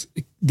literally just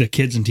the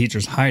kids and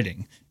teachers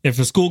hiding. If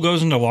a school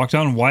goes into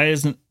lockdown, why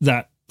isn't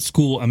that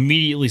school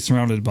immediately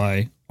surrounded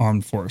by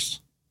armed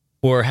force?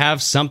 Or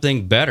have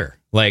something better.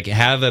 Like,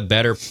 have a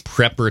better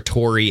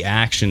preparatory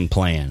action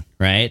plan,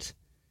 right?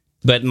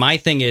 But my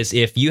thing is,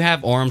 if you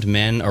have armed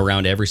men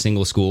around every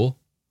single school,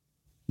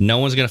 no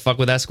one's going to fuck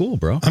with that school,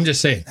 bro. I'm just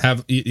saying,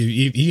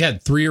 you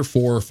had 3 or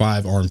 4 or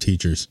 5 armed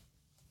teachers,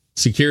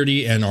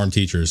 security and armed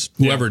teachers,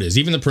 whoever it is,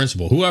 even the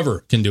principal,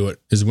 whoever can do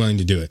it is willing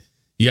to do it.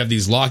 You have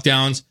these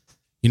lockdowns,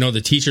 the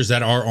teachers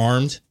that are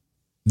armed,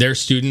 their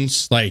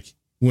students, like,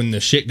 when the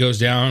shit goes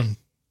down,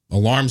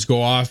 alarms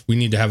go off, we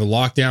need to have a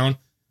lockdown.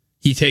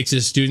 He takes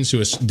his students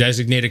to a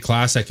designated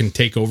class that can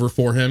take over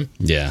for him.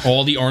 Yeah.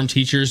 All the armed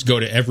teachers go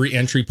to every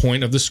entry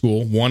point of the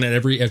school, one at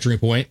every entry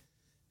point.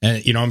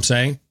 And you know what I'm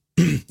saying?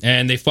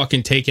 And they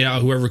fucking take it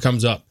out, whoever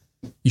comes up.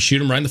 You shoot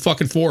them right in the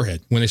fucking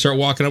forehead. When they start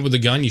walking up with a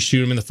gun, you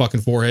shoot them in the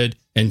fucking forehead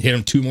and hit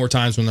them 2 more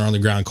times when they're on the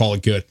ground, call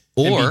it good.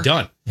 Or, and be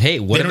done. Hey,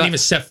 they don't even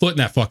set foot in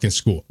that fucking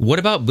school. What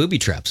about booby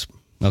traps?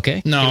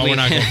 Okay. No, we're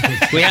not going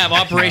to. We have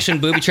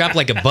Operation Booby Trap,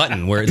 like a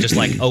button where it just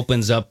like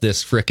opens up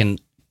this freaking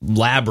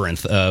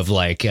labyrinth of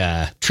like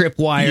trip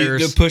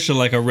wires. You push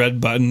a red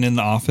button in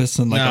the office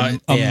and a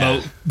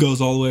moat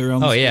goes all the way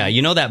around. Oh yeah,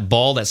 you know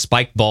that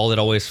spiked ball that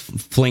always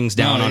flings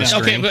down on a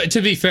string. Okay, but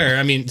to be fair,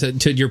 I mean,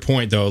 to your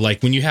point though,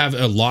 like when you have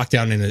a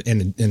lockdown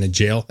in a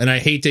jail, and I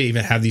hate to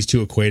even have these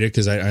two equated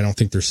because I don't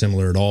think they're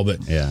similar at all,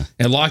 but yeah,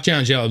 a lockdown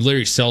in jail,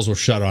 literally cells will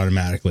shut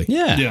automatically.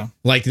 Yeah.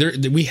 Like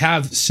we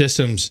have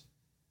systems.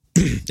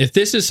 If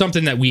this is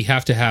something that we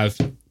have to have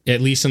at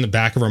least in the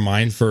back of our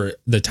mind for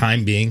the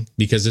time being,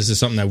 because this is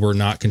something that we're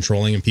not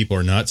controlling and people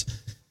are nuts,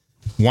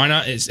 why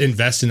not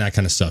invest in that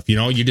kind of stuff?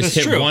 You just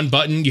hit one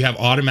button, you have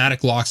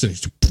automatic locks and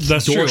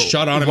doors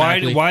shut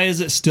automatically. Why is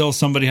it still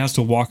somebody has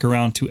to walk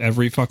around to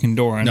every fucking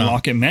door and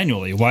lock it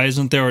manually? Why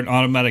isn't there an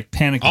automatic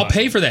panic button? I'll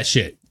pay for that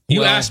shit.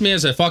 You ask me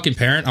as a fucking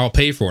parent, I'll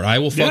pay for it. I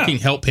will fucking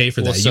help pay for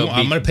that. So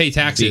I'm going to pay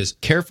taxes. Be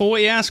careful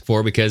what you ask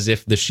for, because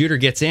if the shooter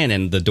gets in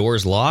and the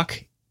doors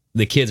lock,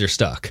 the kids are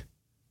stuck.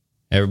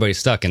 Everybody's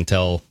stuck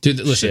until.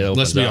 Dude, listen,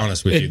 let's be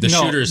honest with you. The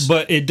shooters.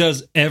 But it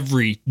does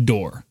every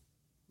door.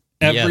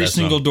 Every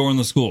single door in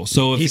the school.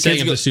 So if he's saying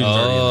if the students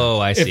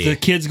I see. If the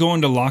kids go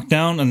into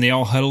lockdown and they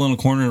all huddle in a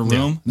corner of a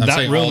room,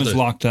 that room is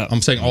locked up.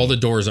 I'm saying all the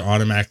doors are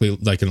automatically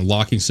like in a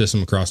locking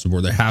system across the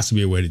board. There has to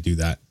be a way to do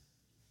that.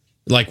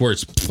 Like where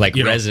it's like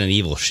Resident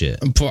Evil shit.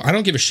 I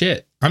don't give a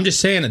shit. I'm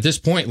just saying at this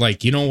point,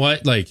 like, you know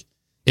what? Like,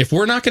 if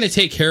we're not going to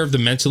take care of the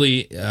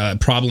mentally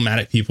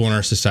problematic people in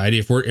our society,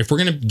 if we're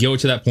going to go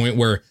to that point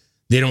where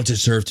they don't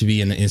deserve to be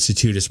in an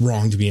institute, it's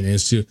wrong to be in an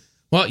institute.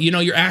 Well,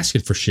 you're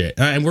asking for shit,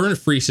 and we're in a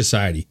free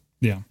society.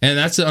 Yeah, and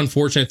that's the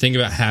unfortunate thing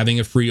about having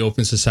a free,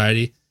 open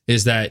society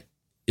is that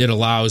it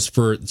allows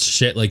for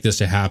shit like this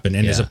to happen,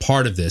 and is a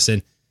part of this,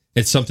 and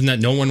it's something that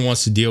no one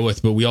wants to deal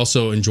with. But we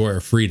also enjoy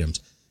our freedoms.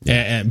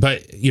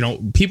 But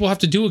people have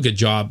to do a good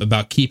job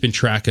about keeping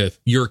track of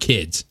your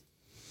kids.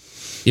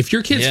 If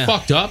your kid's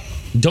fucked up,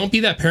 don't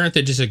be that parent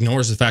that just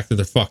ignores the fact that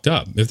they're fucked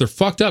up. If they're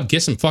fucked up,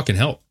 get some fucking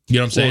help. You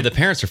know what I'm saying? Well, the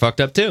parents are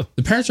fucked up too.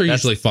 The parents are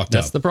usually fucked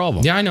up. That's the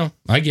problem. Yeah, I know.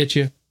 I get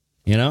you.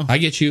 I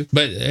get you.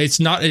 But it's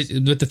not.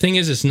 But the thing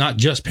is, it's not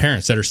just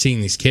parents that are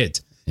seeing these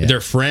kids. Yeah. Their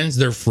friends'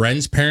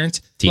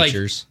 parents,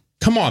 teachers. Like,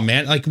 come on,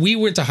 man. Like, we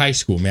went to high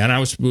school,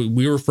 man.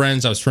 We were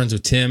friends. I was friends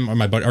with Tim.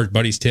 Our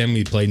buddy's Tim.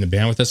 He played in the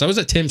band with us. I was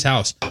at Tim's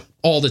house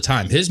all the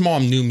time. His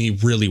mom knew me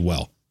really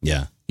well.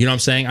 Yeah. You know what I'm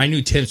saying? I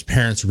knew Tim's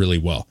parents really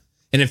well.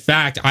 And in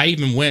fact, I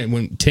even went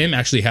when Tim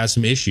actually has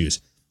some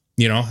issues.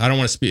 I don't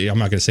want to speak. I'm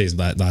not going to say his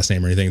last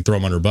name or anything and throw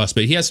him under a bus,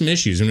 but he has some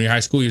issues. When he was in high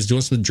school, he was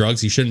doing some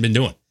drugs he shouldn't have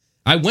been doing.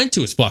 I went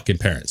to his fucking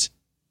parents.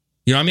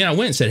 You know what I mean? I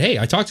went and said, hey,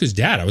 I talked to his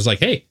dad. I was like,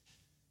 hey,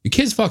 your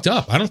kid's fucked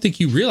up. I don't think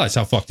you realize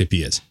how fucked up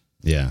he is.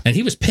 Yeah. And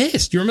he was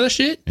pissed. You remember that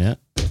shit? Yeah.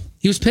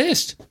 He was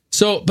pissed.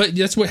 So, but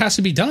that's what has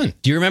to be done.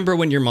 Do you remember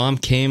when your mom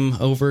came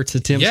over to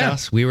Tim's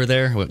house? We were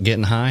there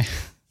getting high.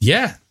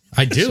 Yeah,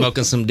 I do.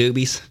 Smoking some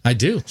doobies. I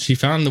do. She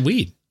found the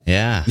weed.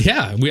 Yeah.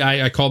 Yeah.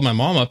 I called my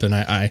mom up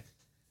and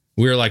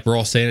we're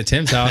all staying at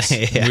Tim's house.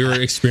 Yeah. We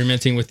were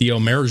experimenting with the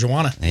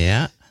marijuana.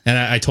 Yeah. And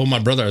I told my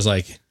brother, I was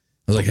like,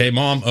 hey,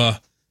 Mom,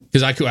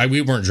 because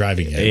we weren't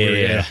driving yet.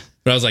 Yeah.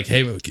 But I was like,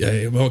 hey,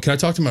 well, can I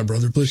talk to my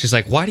brother, please? She's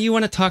like, why do you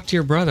want to talk to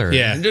your brother?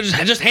 Yeah.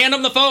 Just hand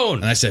him the phone.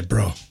 And I said,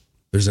 bro,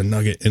 there's a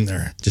nugget in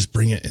there. Just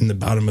bring it in the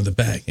bottom of the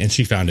bag. And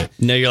she found it.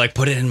 No, you're like,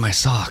 put it in my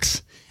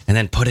socks and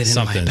then put it in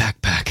my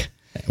backpack.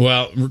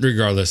 Well,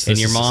 regardless. And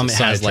your mom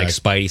has like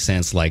spidey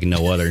sense like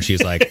no other. And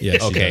she's like, yeah,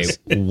 okay,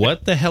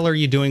 what the hell are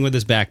you doing with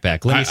this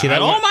backpack? Let me see that.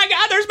 Oh my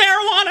God, there's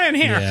marijuana in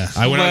here. Yeah.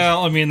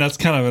 I mean, that's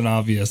kind of an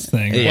obvious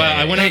thing. Yeah. Well,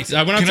 I went out to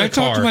the car. Can I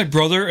talk to my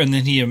brother? And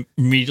then he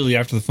immediately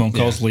after the phone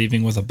call is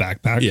leaving with a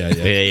backpack.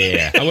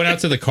 Yeah. I went out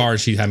to the car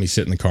and she had me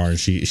sit in the car and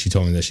she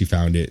told me that she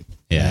found it.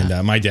 Yeah.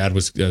 And my dad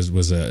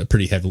was a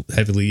pretty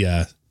heavily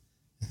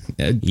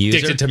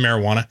addicted to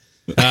marijuana.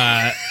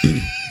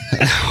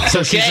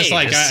 So she's just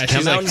like,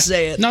 come out and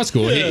say it. No, it's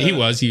cool.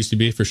 He used to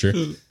be for sure.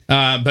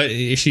 But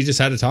she just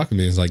had to talk to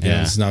me. It was like,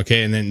 this is not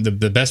okay. And then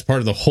the best part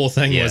of the whole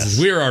thing was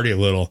we were already a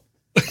little.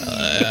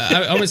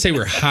 I wouldn't say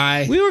we're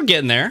high. We were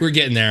getting there. We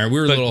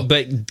were a little.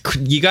 But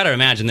you got to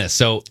imagine this.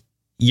 So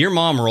your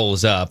mom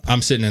rolls up.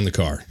 I'm sitting in the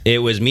car. It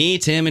was me,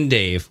 Tim, and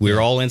Dave. We were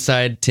all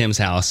inside Tim's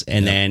house.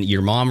 And then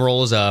your mom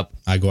rolls up.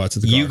 I go out to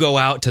the car. You go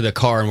out to the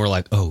car and we're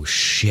like, oh,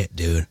 shit,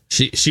 dude.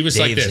 She was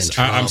like this.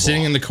 I'm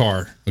sitting in the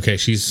car. Okay,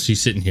 she's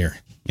sitting here.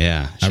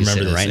 Yeah. I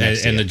remember this. Right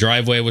next and the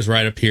driveway was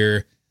right up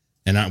here.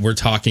 And we're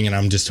talking, and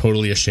I'm just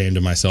totally ashamed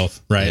of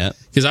myself, right?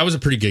 Because I was a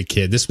pretty good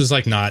kid. This was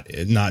like not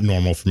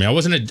normal for me. I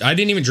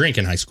didn't even drink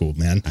in high school,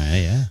 man.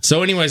 Yeah.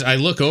 So, anyways, I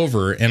look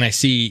over and I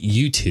see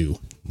you two.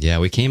 Yeah,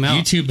 we came out.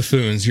 You two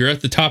buffoons. You're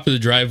at the top of the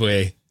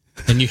driveway,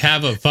 and you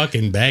have a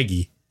fucking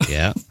baggie.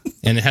 Yeah.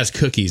 And it has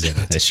cookies in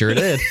it. It sure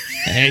did.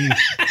 And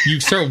you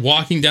start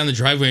walking down the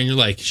driveway, and you're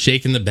like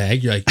shaking the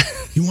bag. You're like,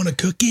 you want a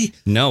cookie?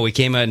 No, we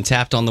came out and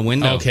tapped on the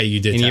window. Okay, you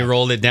did. And you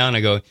rolled it down.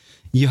 I go,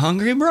 you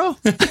hungry, bro?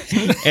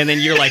 And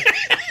then you're like,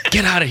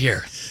 get out of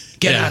here.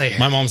 Get out of here.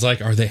 My mom's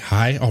like, are they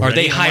high already? Are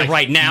they high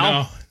right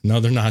now? No,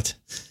 they're not.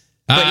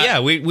 But yeah,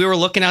 we were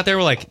looking out there.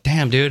 We're like,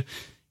 damn, dude,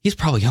 he's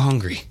probably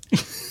hungry.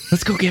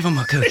 Let's go give him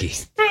a cookie.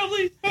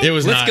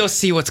 Let's go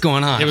see what's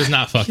going on. It was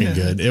not fucking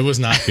good. It was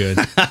not good.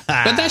 But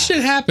that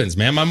shit happens,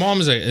 man. My mom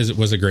was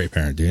a great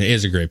parent, dude.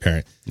 Is a great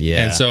parent.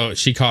 Yeah. And so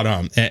she caught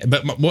on.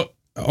 But what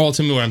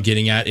I'm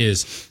getting at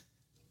is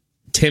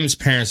Tim's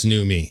parents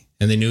knew me,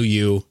 and they knew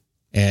you,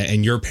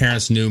 and your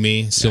parents knew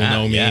me, still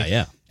know me.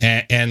 Yeah.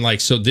 And like,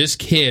 so this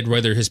kid,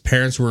 whether his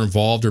parents were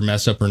involved or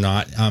messed up or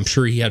not, I'm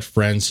sure he had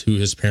friends who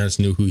his parents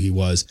knew who he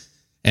was.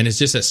 And it's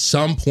just at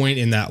some point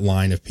in that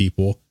line of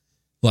people,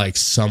 like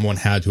someone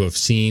had to have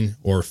seen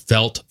or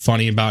felt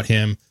funny about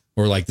him,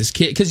 or like this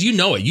kid, because you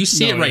know it. You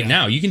see it right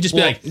now. You can just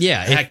be like,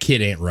 that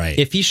kid ain't right.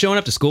 If he's showing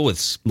up to school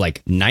with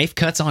like knife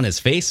cuts on his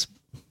face,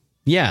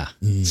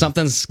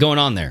 something's going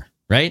on there,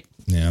 right?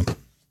 Yeah.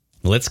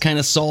 Let's kind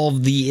of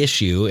solve the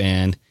issue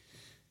and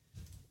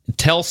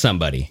tell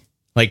somebody.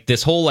 Like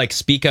this whole like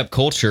speak up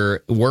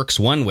culture works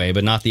one way,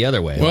 but not the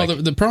other way. Well,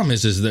 the problem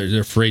is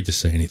they're afraid to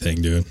say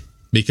anything, dude,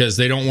 because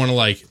they don't want to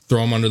like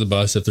throw them under the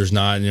bus if there's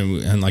not.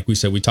 And like we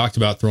said, we talked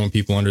about throwing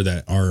people under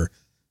that are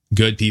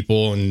good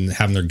people and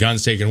having their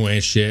guns taken away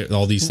and shit,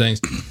 all these things.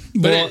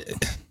 But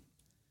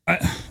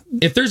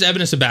if there's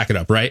evidence to back it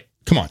up, right?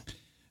 Come on.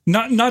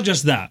 Not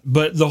just that,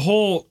 but the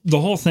whole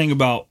thing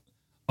about,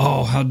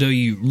 oh, how do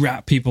you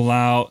rat people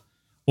out,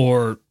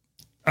 or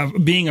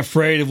being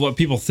afraid of what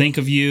people think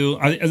of you.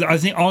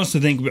 I honestly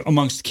think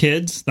amongst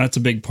kids, that's a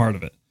big part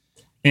of it.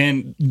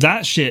 And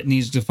that shit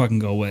needs to fucking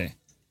go away.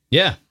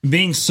 Yeah.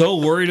 Being so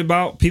worried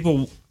about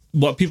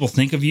what people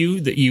think of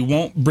you that you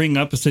won't bring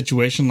up a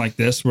situation like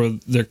this where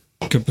there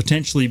could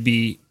potentially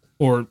be,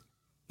 or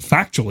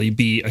factually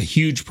be, a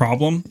huge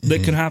problem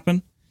that could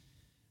happen.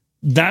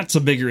 That's a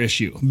bigger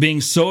issue.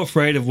 Being so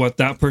afraid of what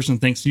that person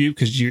thinks of you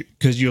because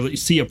you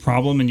see a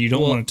problem and you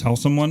don't want to tell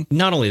someone.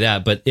 Not only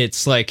that, but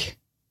it's like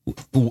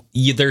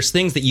there's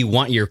things that you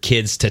want your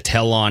kids to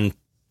tell on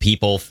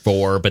people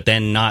for, but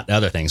then not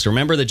other things.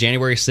 Remember the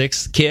January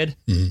 6th kid?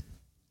 Mm-hmm.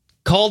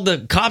 Called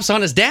the cops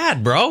on his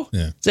dad, bro.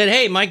 Yeah. Said,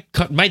 hey, my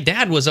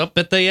dad was up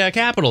at the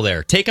Capitol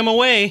there. Take him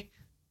away.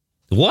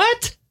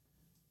 What?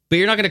 But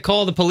you're not going to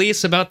call the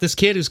police about this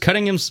kid who's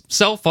cutting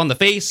himself on the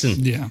face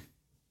and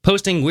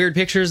posting weird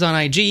pictures on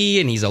IG,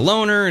 and he's a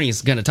loner, and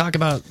he's going to talk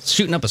about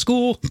shooting up a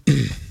school?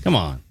 Come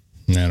on.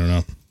 I don't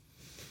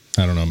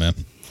know, man.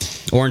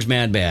 Orange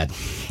Mad Bad.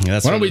 Why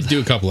don't we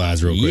do a couple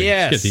ads real quick?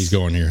 Yes. Let's get these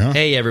going here, huh?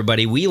 Hey,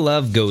 everybody. We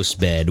love Ghost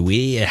Bed.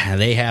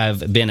 They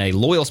have been a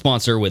loyal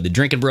sponsor with the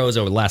Drinking Bros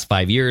over the last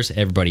 5 years.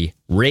 Everybody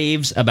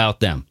raves about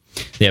them.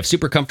 They have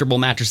super comfortable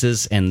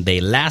mattresses, and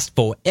they last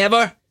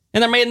forever,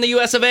 and they're made in the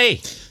US of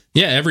A.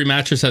 Yeah, every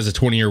mattress has a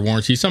 20-year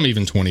warranty, some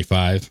even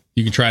 25.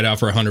 You can try it out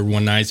for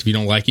 101 nights. If you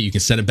don't like it, you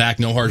can send it back.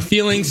 No hard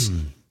feelings.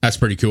 That's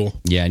pretty cool.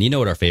 Yeah, and you know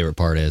what our favorite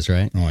part is,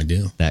 right? Oh, I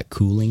do. That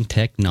cooling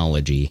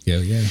technology.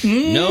 Yeah.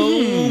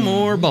 No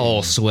more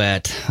ball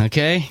sweat,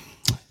 okay?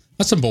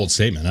 That's a bold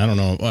statement. I don't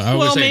know. I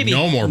would say maybe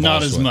no more balls.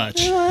 Not as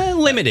much.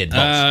 Limited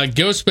balls.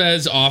 Ghost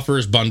Beds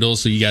offers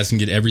bundles so you guys can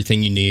get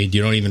everything you need.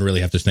 You don't even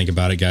really have to think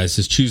about it, guys.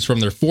 Just choose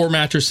from their 4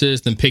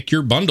 mattresses, then pick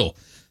your bundle.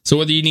 So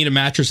whether you need a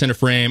mattress and a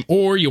frame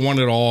or you want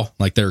it all,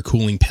 like their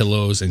cooling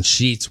pillows and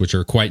sheets, which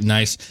are quite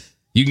nice,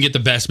 you can get the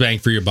best bang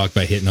for your buck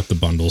by hitting up the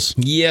bundles.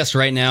 Yes,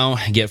 right now,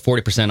 get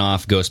 40%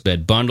 off Ghost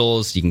Bed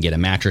bundles. You can get a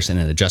mattress and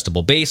an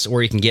adjustable base,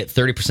 or you can get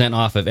 30%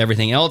 off of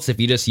everything else if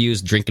you just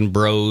use Drinkin'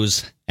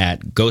 Bros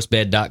at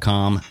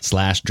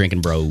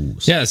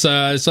ghostbed.com/drinkinbros. Yeah,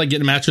 it's like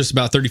getting a mattress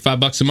about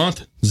 $35 a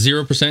month,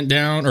 $0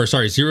 down,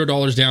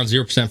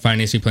 $0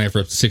 financing plan for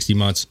up to 60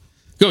 months.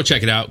 Go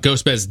check it out,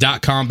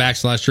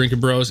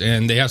 ghostbeds.com/drinkinbros,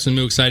 and they have some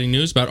new exciting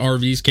news about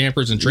RVs,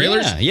 campers, and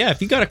trailers. Yeah.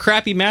 If you got a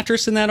crappy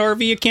mattress in that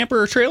RV, a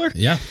camper, or trailer,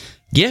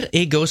 get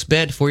a Ghost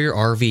Bed for your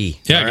RV.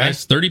 Yeah,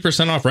 guys,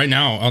 30% off right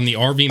now on the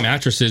RV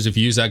mattresses if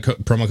you use that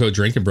promo code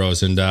Drinkin'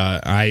 Bros, and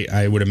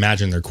I would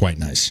imagine they're quite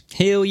nice.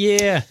 Hell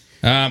yeah.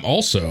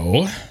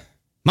 Also,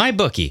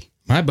 MyBookie.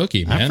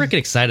 MyBookie, man. I'm freaking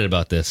excited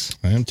about this.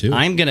 I am too.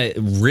 I'm going to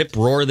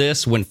rip-roar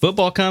this when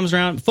football comes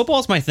around.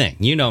 Football's my thing.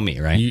 You know me,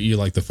 right? You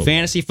like the football.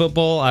 Fantasy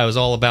football, I was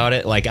all about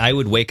it. Like, I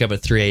would wake up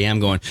at 3 a.m.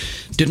 going,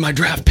 did my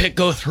draft pick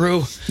go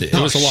through? It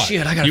was a lot.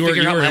 Shit, I got to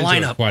figure out my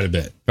lineup. Quite a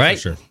bit. Right?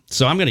 For sure.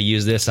 So I'm going to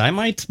use this. I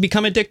might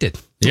become addicted.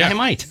 Yeah. I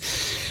might.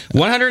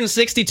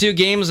 162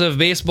 games of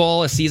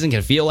baseball a season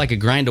can feel like a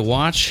grind to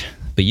watch,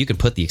 but you can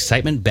put the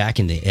excitement back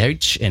into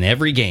each and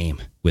every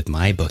game with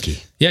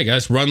MyBookie. Yeah,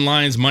 guys, run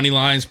lines, money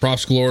lines,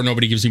 props galore.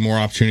 Nobody gives you more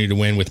opportunity to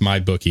win with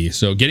MyBookie.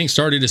 So getting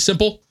started is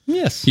simple.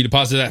 Yes. You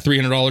deposit that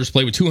 $300,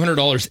 play with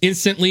 $200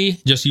 instantly.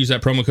 Just use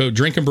that promo code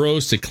Drinkin'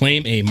 Bros to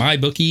claim a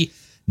MyBookie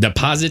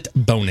deposit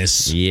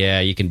bonus. Yeah,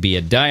 you can be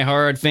a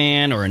diehard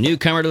fan or a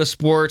newcomer to the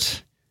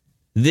sport.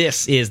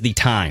 This is the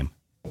time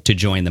to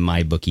join the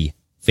MyBookie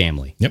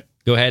family. Yep.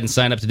 Go ahead and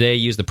sign up today.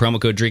 Use the promo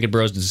code Drinkin'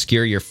 Bros to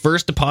secure your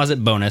first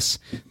deposit bonus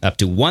up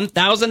to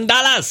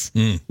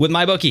 $1,000 with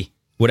MyBookie.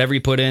 Whatever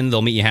you put in,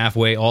 they'll meet you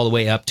halfway, all the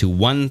way up to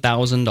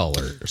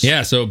 $1,000.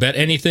 Yeah, so bet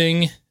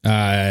anything,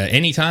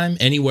 anytime,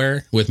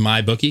 anywhere with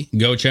MyBookie.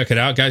 Go check it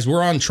out. Guys,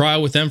 we're on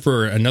trial with them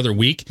for another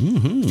week.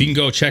 Mm-hmm. If you can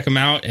go check them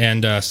out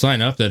and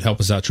sign up, that'd help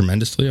us out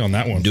tremendously on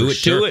that one. Do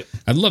it.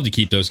 I'd love to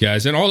keep those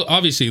guys. And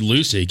obviously,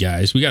 Lucy,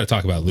 guys. We got to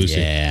talk about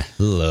Lucy. Yeah,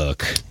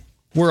 look,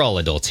 we're all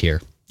adults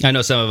here. I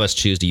know some of us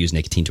choose to use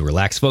nicotine to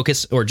relax,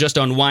 focus, or just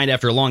unwind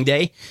after a long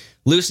day.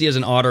 Lucy is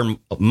an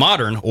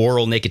modern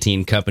oral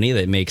nicotine company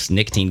that makes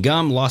nicotine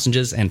gum,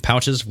 lozenges, and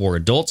pouches for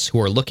adults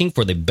who are looking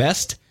for the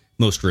best,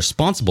 most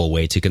responsible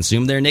way to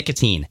consume their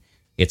nicotine.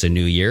 It's a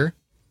new year.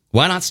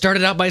 Why not start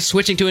it out by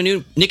switching to a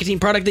new nicotine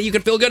product that you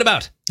can feel good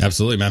about?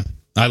 Absolutely, man.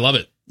 I love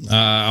it.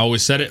 I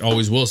always said it,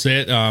 always will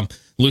say it.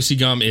 Lucy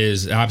gum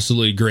is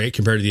absolutely great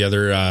compared to the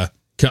other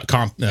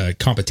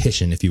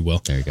competition, if you will.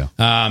 There you go.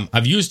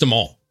 I've used them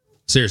all.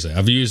 Seriously,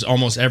 I've used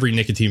almost every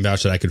nicotine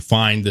pouch that I could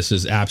find. This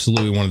is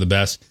absolutely one of the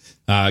best.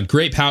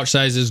 Great pouch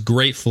sizes,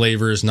 great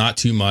flavors, not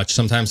too much.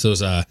 Sometimes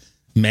those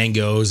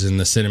mangoes and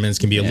the cinnamons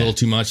can be a little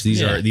too much.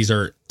 These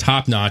are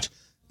top notch.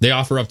 They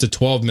offer up to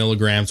 12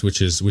 milligrams,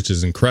 which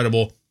is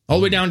incredible. All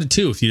the way down to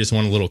 2 if you just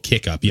want a little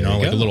kick up, like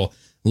a little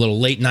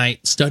late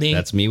night studying.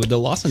 That's me with the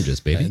lozenges,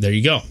 baby. There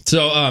you go.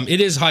 So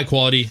it is high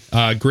quality,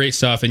 great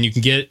stuff, and you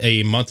can get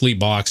a monthly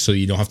box so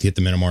you don't have to hit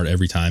the Minimart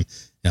every time.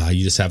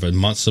 You just have a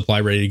month's supply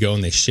ready to go,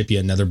 and they ship you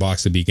another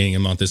box at the beginning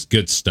of the month. It's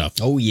good stuff.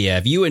 Oh, yeah.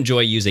 If you enjoy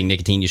using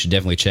nicotine, you should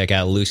definitely check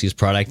out Lucy's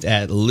product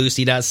at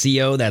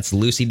lucy.co. That's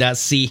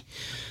lucy.co.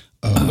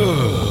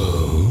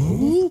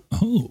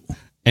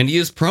 And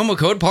use promo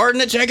code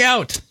PARDON at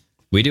checkout.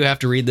 We do have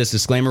to read this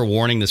disclaimer.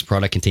 Warning, this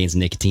product contains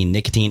nicotine.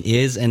 Nicotine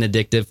is an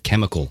addictive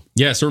chemical.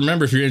 Yeah, so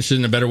remember, if you're interested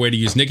in a better way to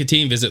use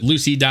nicotine, visit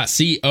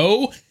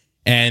lucy.co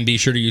and be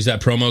sure to use that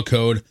promo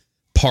code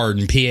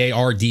PARDON,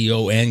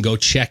 PARDON. Go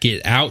check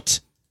it out.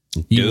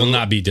 You will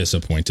not be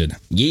disappointed.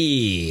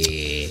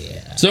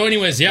 Yeah. So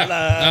anyways,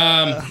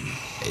 yeah.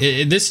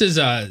 This is,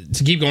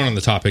 to keep going on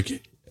the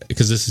topic,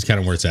 because this is kind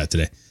of where it's at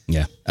today.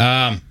 Yeah.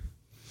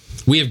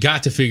 We have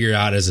got to figure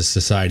out as a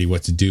society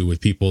what to do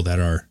with people that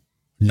are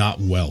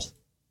not well.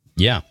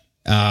 Yeah.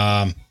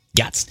 And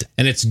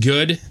it's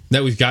good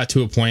that we've got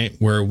to a point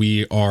where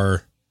we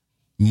are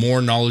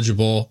more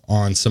knowledgeable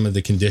on some of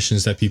the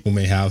conditions that people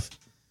may have.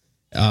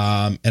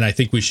 And I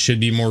think we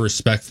should be more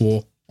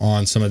respectful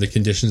on some of the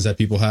conditions that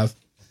people have.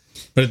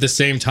 But at the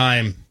same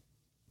time,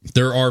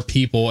 there are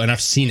people, and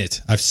I've seen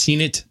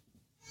it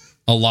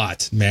a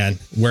lot, man,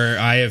 where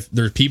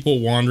there are people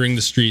wandering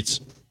the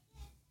streets.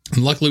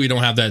 And luckily we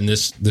don't have that in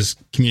this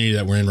community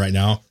that we're in right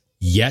now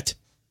yet.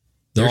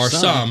 There's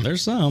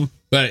some.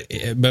 But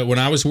when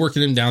I was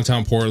working in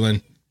downtown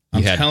Portland,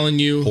 I'm telling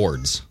you,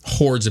 hordes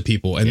of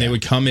people, and they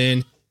would come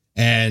in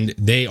and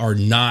they are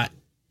not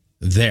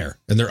there,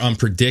 and they're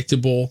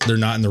unpredictable. They're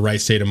not in the right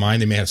state of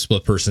mind. They may have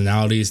split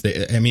personalities.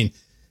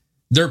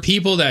 They're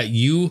people that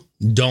you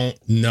don't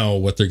know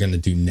what they're going to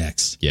do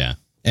next. Yeah.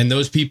 And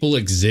those people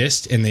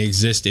exist, and they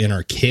exist in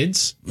our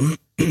kids.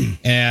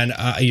 And,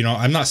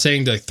 I'm not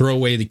saying to throw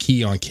away the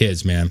key on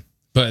kids, man,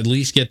 but at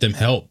least get them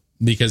help,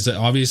 because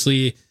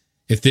obviously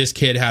if this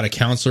kid had a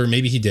counselor,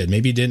 maybe he did,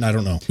 maybe he didn't. I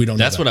don't know. We don't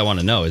know. That's what I want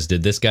to know is,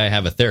 did this guy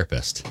have a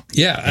therapist?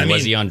 Yeah. And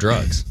was he on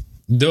drugs?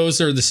 Those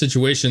are the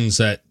situations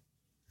that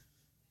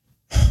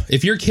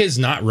if your kid's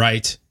not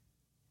right,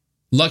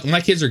 my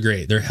kids are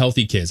great. They're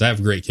healthy kids. I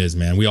have great kids,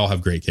 man. We all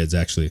have great kids,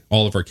 actually.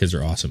 All of our kids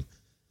are awesome.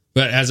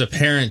 But as a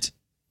parent,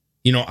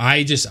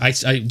 I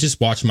just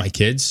watch my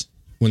kids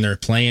when they're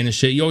playing and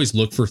shit. You always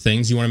look for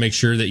things. You want to make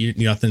sure that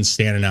nothing's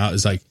standing out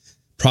as like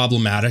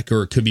problematic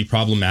or it could be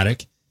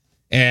problematic.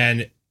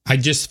 And I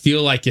just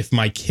feel like if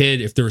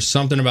there was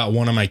something about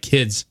one of my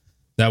kids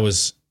that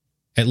was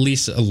at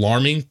least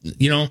alarming,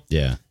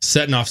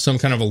 setting off some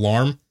kind of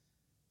alarm,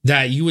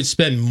 that you would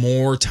spend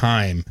more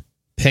time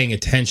paying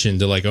attention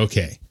to like,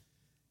 okay,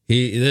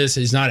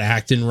 he's not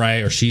acting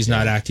right or she's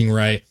not acting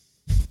right.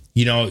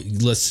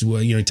 Let's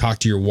talk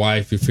to your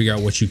wife and figure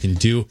out what you can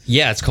do.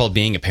 Yeah, it's called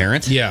being a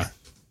parent. Yeah.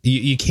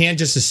 You can't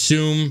just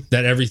assume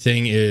that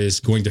everything is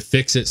going to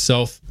fix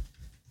itself.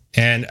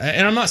 And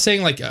I'm not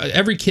saying like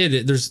every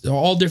kid, there's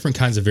all different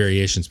kinds of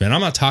variations, man. I'm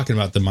not talking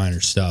about the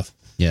minor stuff.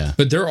 Yeah.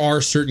 But there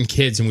are certain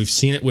kids, and we've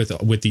seen it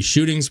with these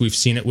shootings. We've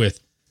seen it with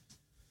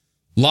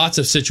lots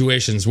of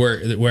situations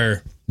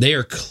where they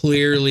are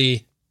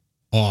clearly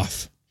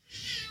off,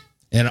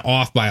 and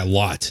off by a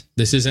lot.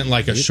 This isn't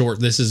like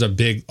this is a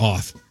big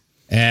off.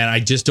 And I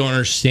just don't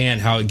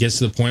understand how it gets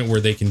to the point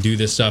where they can do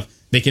this stuff.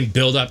 They can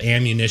build up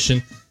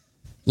ammunition.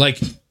 Like,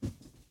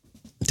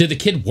 did the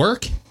kid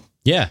work?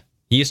 Yeah.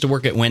 He used to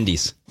work at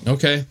Wendy's.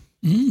 Okay.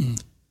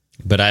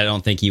 But I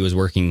don't think he was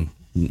working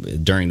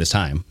during this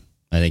time.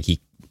 I think he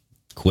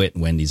quit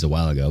Wendy's a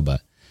while ago.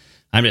 But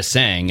I'm just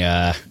saying,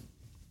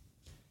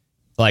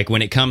 like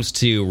when it comes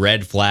to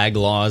red flag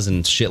laws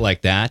and shit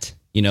like that,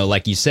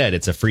 like you said,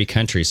 it's a free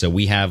country. So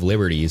we have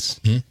liberties.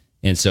 Mm-hmm.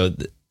 And so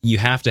you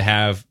have to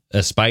have a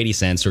spidey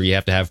sense, or you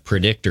have to have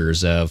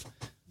predictors of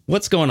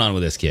what's going on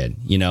with this kid,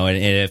 and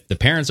if the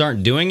parents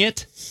aren't doing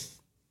it,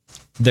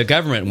 the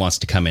government wants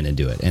to come in and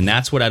do it. And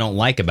that's what I don't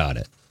like about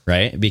it,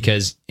 right?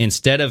 Because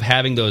instead of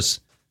having the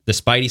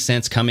spidey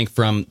sense coming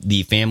from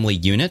the family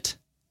unit,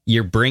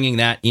 you're bringing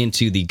that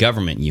into the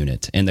government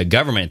unit, and the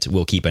government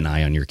will keep an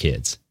eye on your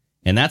kids.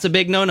 And that's a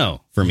big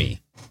no-no for me.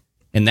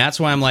 And that's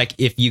why I'm like,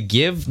 if you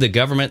give the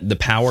government the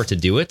power to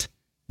do it,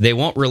 they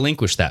won't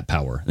relinquish that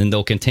power, and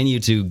they'll continue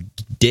to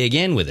dig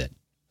in with it,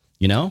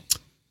 No,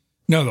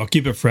 they'll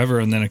keep it forever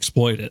and then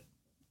exploit it.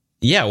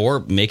 Yeah,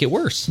 or make it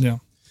worse. Yeah.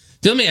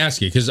 Let me ask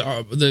you, because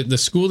the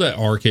school that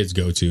our kids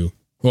go to,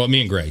 well,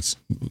 me and Greg's,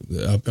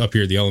 up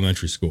here at the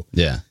elementary school.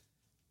 Yeah.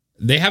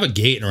 They have a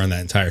gate around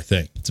that entire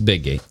thing. It's a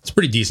big gate. It's a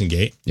pretty decent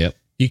gate. Yep.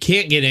 You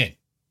can't get in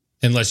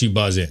unless you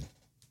buzz in.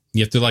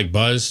 You have to like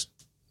buzz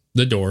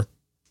the door.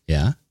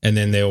 Yeah. And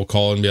then they will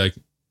call and be like,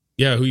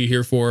 yeah, who you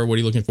here for? What are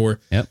you looking for?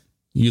 Yep.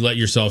 You let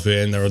yourself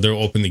in, or they'll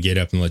open the gate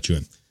up and let you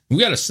in.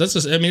 It's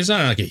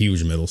not like a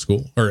huge middle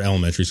school or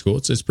elementary school.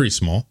 It's pretty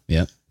small.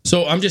 Yep.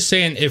 So I'm just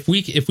saying, if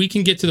we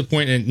can get to the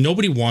point, and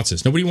nobody wants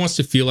this. Nobody wants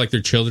to feel like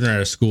their children are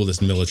at a school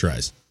that's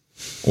militarized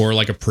or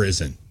like a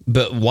prison.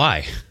 But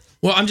why?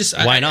 Well,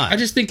 why not? I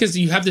just think because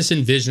you have this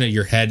envision in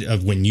your head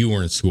of when you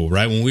were in school,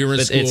 right? When we were in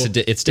school, it's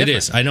different. It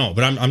is. I know,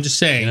 but I'm just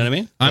saying. You know what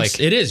I mean?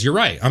 It is. You're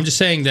right. I'm just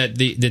saying that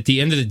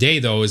the end of the day,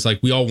 though, is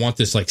like we all want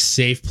this like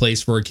safe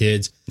place for our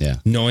kids. Yeah.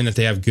 Knowing that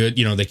they have good,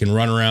 they can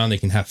run around, they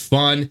can have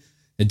fun.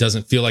 It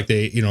doesn't feel like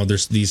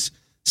there's these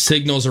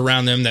signals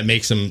around them that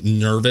makes them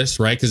nervous,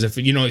 right? Because if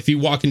you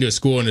walk into a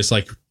school and it's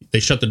like they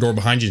shut the door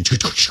behind you, and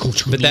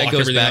but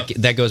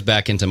that goes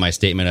back into my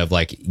statement of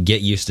like,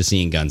 get used to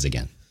seeing guns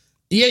again.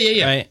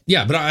 Yeah. Right?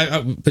 Yeah,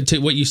 but to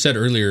what you said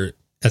earlier,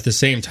 at the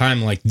same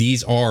time, like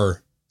these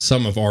are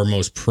some of our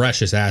most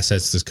precious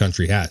assets this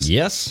country has.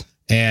 Yes.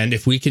 And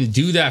if we can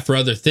do that for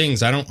other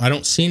things, I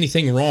don't see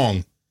anything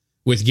wrong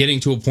with getting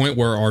to a point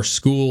where our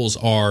schools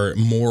are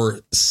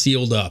more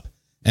sealed up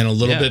and a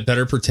little bit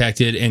better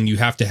protected. And you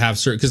have to have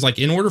certain, because like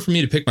in order for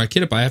me to pick my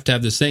kid up, I have to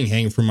have this thing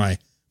hanging from my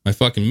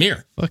fucking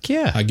mirror. Fuck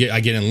yeah. I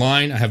get in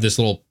line. I have this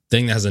little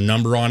thing that has a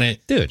number on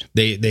it. Dude.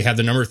 They have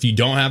the number. If you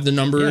don't have the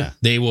number,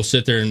 they will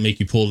sit there and make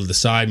you pull to the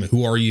side.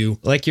 Who are you?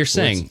 Like you're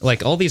saying,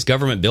 like all these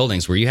government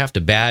buildings where you have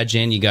to badge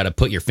in, you got to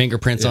put your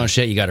fingerprints on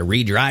shit, you got to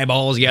read your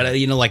eyeballs, you got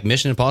to, like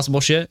Mission Impossible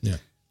shit. Yeah.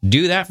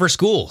 Do that for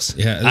schools.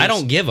 Yeah, I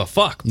don't give a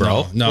fuck,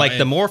 bro. No, like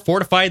the more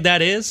fortified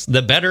that is,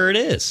 the better it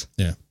is.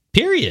 Yeah.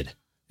 Period.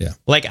 Yeah.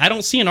 Like, I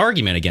don't see an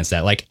argument against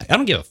that. Like, I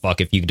don't give a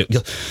fuck if you do,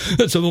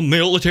 it's a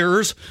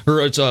militaries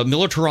or it's a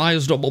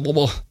militarized, blah, blah,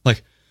 blah.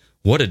 Like,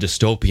 what a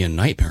dystopian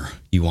nightmare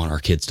you want our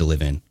kids to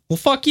live in. Well,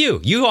 fuck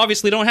you. You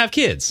obviously don't have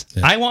kids.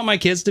 Yeah. I want my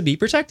kids to be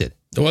protected.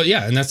 Well,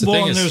 yeah, and that's the thing.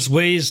 Well, and there's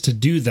ways to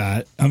do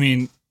that. I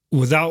mean,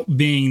 without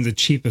being the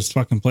cheapest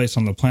fucking place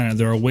on the planet,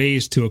 there are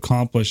ways to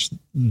accomplish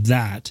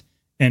that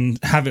and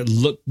have it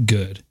look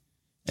good.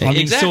 I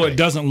mean, so it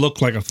doesn't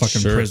look like a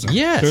fucking prison.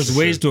 Yes, there's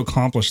ways to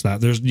accomplish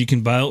that. You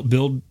can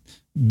build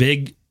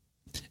big,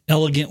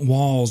 elegant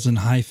walls and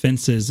high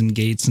fences and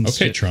gates and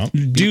shit. Trump.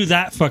 Do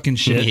that fucking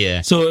shit.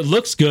 Yeah. So it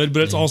looks good,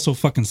 but it's also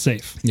fucking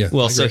safe. Yeah.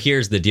 Well, so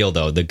here's the deal,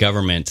 though. The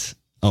government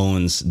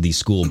owns the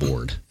school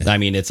board. I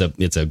mean, it's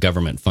a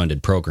government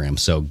funded program,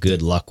 so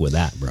good luck with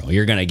that, bro.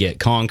 You're gonna get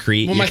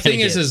concrete. Well, my thing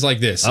is like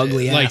this.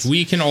 Ugly ass. Like,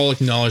 we can all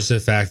acknowledge the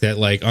fact that,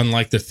 like,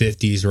 unlike the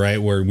 50s,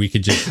 right, where we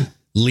could just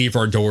leave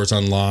our doors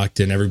unlocked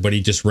and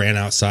everybody just ran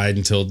outside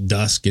until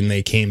dusk and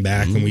they came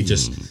back and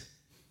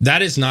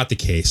that is not the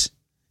case.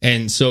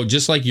 And so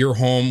just like your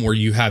home, where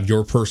you have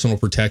your personal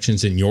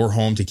protections in your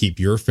home to keep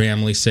your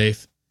family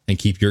safe and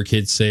keep your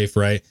kids safe,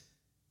 right?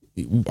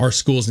 Our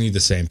schools need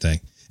the same thing.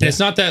 And it's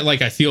not that,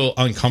 like, I feel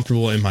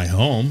uncomfortable in my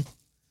home.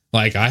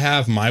 Like, I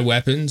have my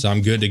weapons.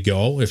 I'm good to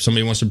go. If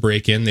somebody wants to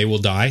break in, they will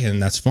die,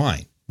 and that's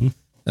fine.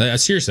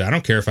 Seriously, I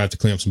don't care if I have to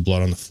clean up some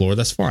blood on the floor.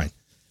 That's fine.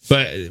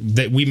 But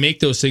that we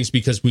make those things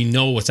because we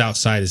know what's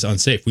outside is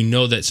unsafe. We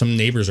know that some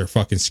neighbors are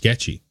fucking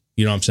sketchy.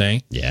 You know what I'm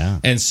saying? Yeah.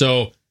 And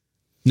so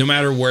no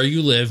matter where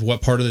you live,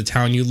 what part of the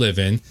town you live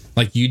in,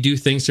 like, you do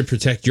things to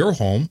protect your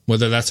home,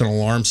 whether that's an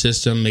alarm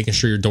system, making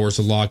sure your doors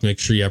are locked,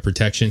 making sure you have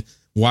protection.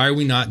 Why are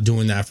we not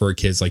doing that for our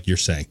kids, like you're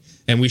saying?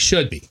 And we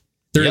should be.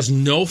 There is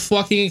no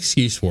fucking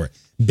excuse for it.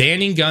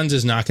 Banning guns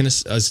is not going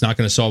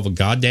to solve a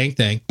goddamn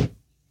thing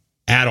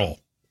at all.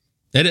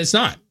 And it's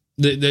not.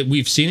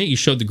 We've seen it. You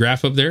showed the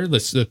graph up there.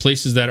 The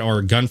places that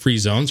are gun-free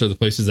zones are the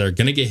places that are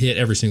going to get hit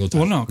every single time.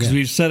 Well, no, because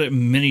we've said it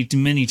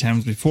many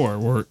times before,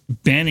 where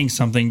banning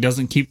something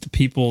doesn't keep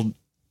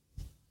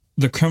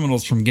the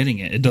criminals from getting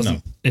it. It doesn't.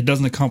 No. It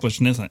doesn't accomplish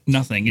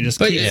nothing. It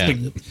just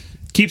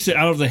keeps it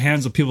out of the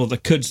hands of people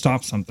that could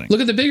stop something.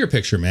 Look at the bigger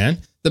picture, man.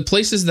 The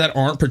places that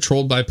aren't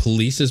patrolled by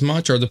police as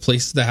much are the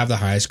places that have the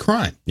highest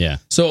crime. Yeah.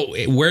 So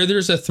where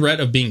there's a threat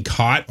of being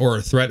caught or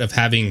a threat of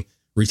having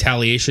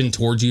retaliation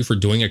towards you for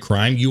doing a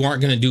crime, you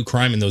aren't going to do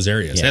crime in those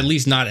areas. At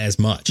least not as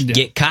much. Yeah.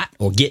 Get caught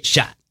or get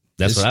shot.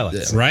 That's what I like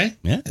to say. Right?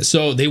 Yeah.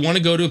 So they want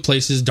to go to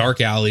places, dark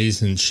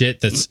alleys and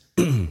shit that's,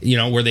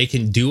 where they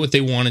can do what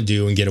they want to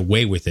do and get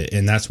away with it.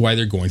 And that's why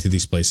they're going to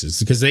these places,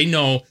 because they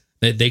know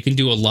that they can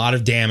do a lot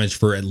of damage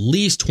for at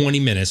least 20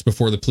 minutes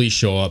before the police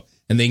show up,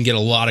 and they can get a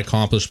lot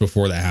accomplished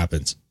before that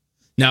happens.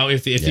 Now,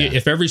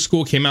 if every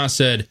school came out and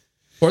said,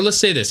 or let's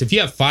say this, if you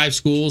have 5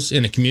 schools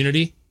in a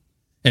community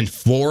and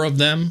 4 of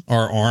them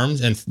are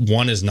armed and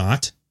 1 is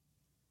not,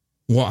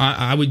 well,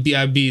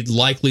 I'd be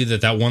likely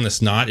that one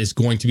that's not is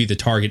going to be the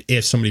target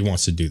if somebody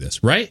wants to do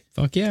this, right?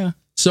 Fuck yeah.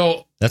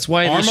 So that's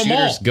why the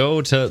shooters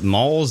go to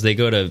malls, they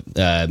go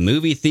to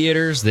movie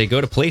theaters, they go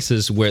to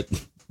places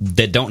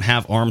that don't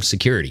have armed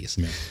securities,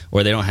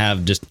 or they don't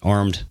have just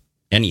armed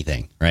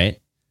anything, right?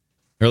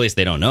 Or at least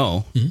they don't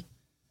know.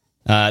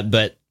 Mm-hmm.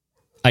 But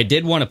I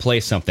did want to play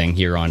something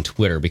here on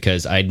Twitter,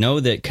 because I know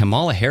that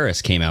Kamala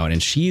Harris came out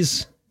and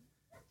she's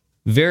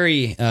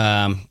very,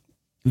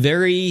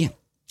 very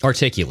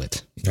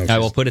articulate. I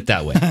will put it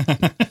that way.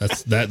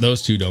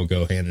 Those two don't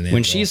go hand in hand.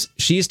 When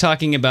she's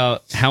talking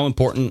about how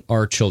important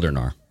our children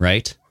are,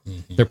 right?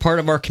 Mm-hmm. They're part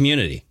of our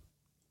community.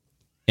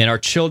 And our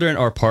children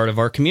are part of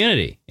our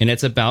community. And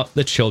it's about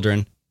the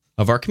children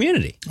of our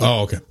community.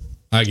 Oh, okay.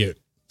 I get it.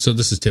 So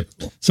this is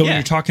typical. So when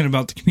you're talking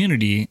about the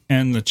community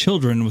and the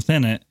children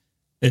within it,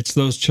 it's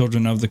those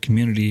children of the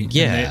community.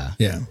 Yeah.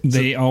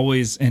 They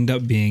always end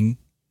up being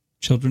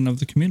children of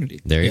the community.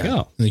 There you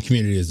go. And the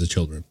community is the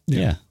children.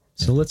 Yeah.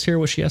 So let's hear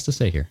what she has to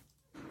say here.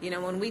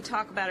 When we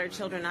talk about our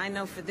children, I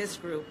know for this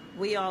group,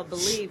 we all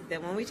believe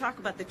that when we talk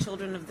about the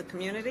children of the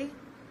community,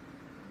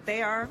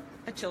 they are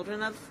the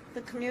children of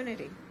the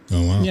community.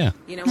 Oh, wow. Yeah.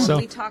 When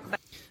we talk about...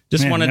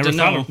 Just wanted to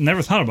know.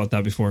 Never thought about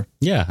that before.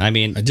 Yeah, I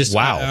mean,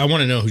 wow. I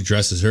want to know who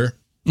dresses her.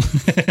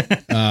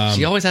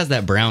 She always has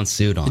that brown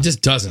suit on. It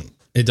just doesn't.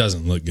 It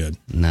doesn't look good.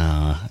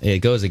 Nah, it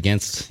goes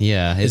against.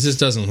 Yeah, it just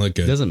doesn't look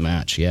good. It doesn't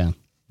match. Yeah,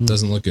 it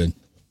doesn't look good.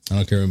 I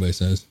don't care what anybody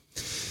says.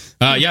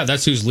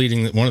 That's who's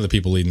leading. One of the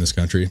people leading this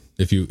country,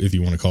 if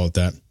you want to call it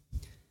that.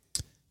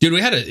 Dude,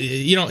 we had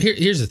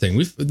here's the thing.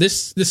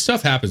 This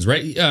stuff happens,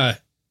 right?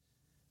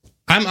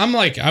 I'm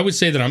like, I would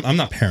say that I'm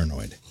not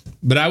paranoid,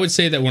 but I would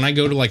say that when I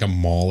go to like a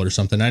mall or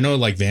something, I know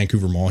like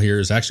Vancouver Mall here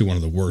is actually one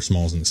of the worst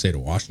malls in the state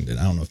of Washington.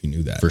 I don't know if you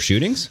knew that. For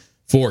shootings?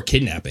 For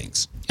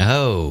kidnappings.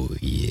 Oh,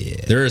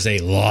 yeah. There is a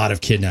lot of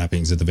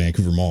kidnappings at the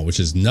Vancouver Mall, which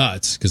is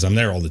nuts because I'm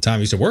there all the time. I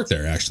used to work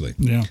there, actually.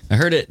 Yeah. I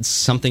heard it's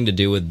something to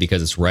do with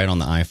because it's right on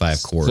the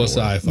I-5 corridor. Close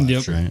to I-5.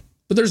 Yep. Right?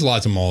 But there's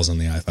lots of malls on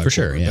the I-5 For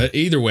sure, corridor. yeah. But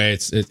either way,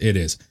 it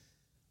is.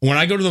 When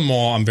I go to the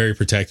mall, I'm very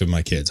protective of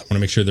my kids. I want to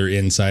make sure they're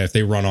inside. If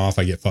they run off,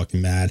 I get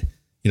fucking mad.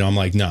 I'm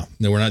like, no,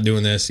 we're not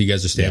doing this. You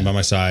guys are standing by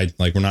my side.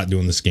 Like, we're not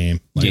doing this game.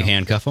 Like, do you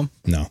handcuff them?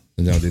 No,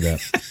 don't do that.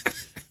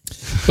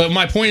 But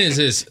my point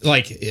is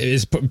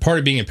part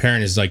of being a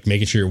parent is like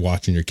making sure you're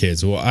watching your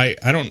kids. Well,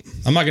 I'm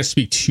not going to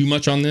speak too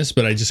much on this,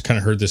 but I just kind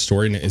of heard this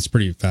story and it's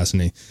pretty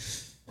fascinating.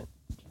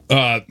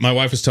 My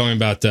wife was telling me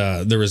about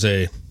there was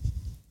a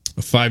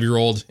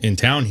 5-year-old in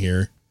town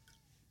here,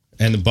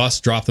 and the bus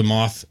dropped them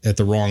off at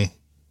the wrong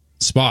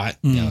spot.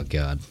 Oh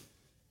God!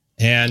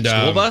 And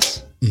school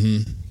bus.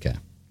 Mm-hmm. Okay.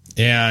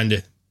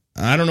 And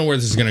I don't know where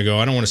this is going to go.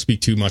 I don't want to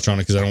speak too much on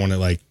it because I don't want to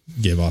like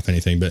give off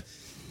anything. But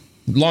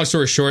long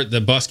story short, the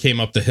bus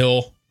came up the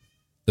hill.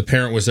 The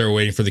parent was there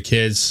waiting for the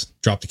kids,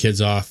 dropped the kids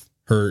off.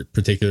 Her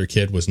particular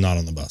kid was not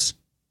on the bus.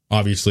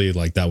 obviously,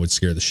 like, that would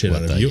scare the shit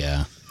out of you.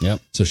 Yeah.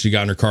 Yep. So she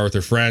got in her car with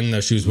her friend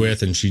that she was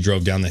with, and she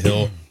drove down the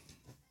hill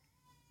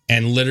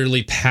and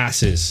literally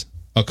passes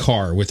a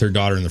car with her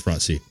daughter in the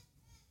front seat.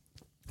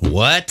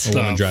 What? A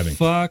woman driving.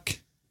 Fuck.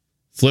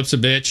 Flips a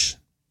bitch,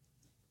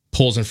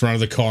 pulls in front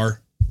of the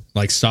car,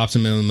 like stops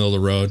in the middle of the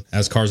road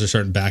as cars are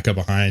starting to back up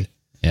behind.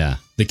 Yeah.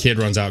 The kid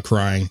runs out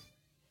crying,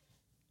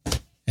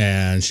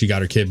 and she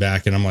got her kid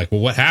back. And I'm like, well,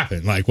 what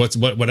happened? Like,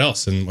 what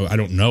else? And I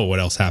don't know what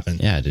else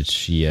happened. Yeah. Did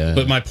she?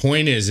 But my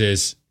point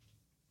is,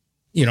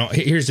 you know,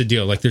 here's the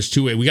deal. Like, there's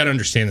two ways. We got to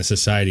understand the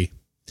society.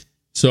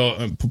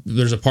 So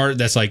there's a part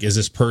that's like, is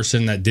this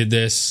person that did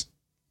this,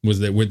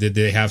 did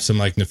they have some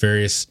like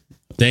nefarious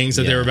things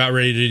that they were about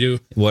ready to do?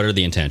 What are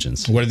the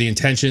intentions? What are the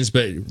intentions?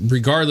 But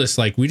regardless,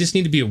 like, we just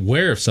need to be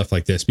aware of stuff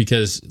like this,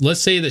 because let's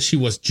say that she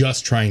was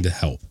just trying to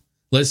help.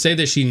 Let's say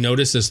that she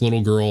noticed this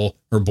little girl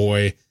or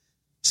boy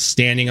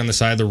standing on the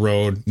side of the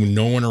road with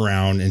no one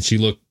around, and she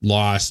looked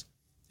lost.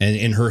 And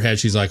in her head,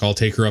 she's like, I'll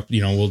take her up,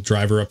 you know, we'll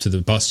drive her up to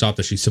the bus stop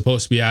that she's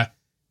supposed to be at.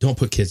 Don't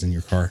put kids in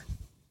your car.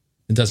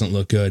 It doesn't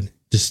look good.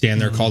 Just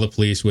stand there, call the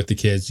police with the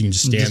kids. You can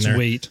just stand there.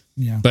 Wait.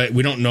 Yeah. But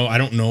we don't know. I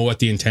don't know what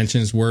the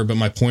intentions were. But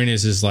my point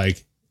is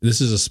like, this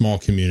is a small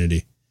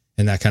community,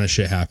 and that kind of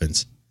shit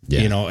happens.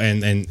 Yeah. You know,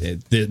 and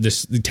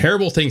the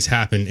terrible things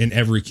happen in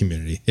every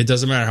community. It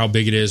doesn't matter how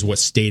big it is, what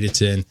state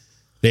it's in.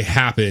 They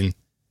happen.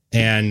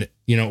 And,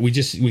 you know,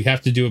 we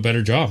have to do a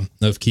better job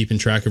of keeping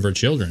track of our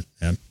children.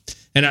 Yeah.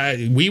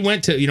 And we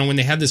went to, you know, when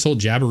they had this whole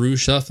Jabberoo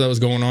stuff that was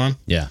going on.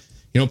 Yeah.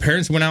 You know,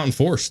 parents went out in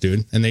force,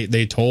 dude, and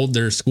they told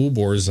their school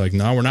boards, like,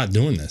 no, we're not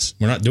doing this.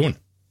 We're not doing it.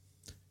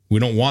 We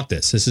don't want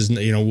this. This is,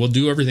 you know, we'll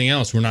do everything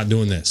else. We're not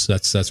doing this.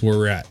 That's where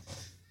we're at.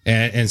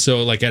 And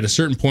so, like, at a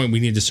certain point,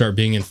 we need to start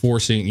having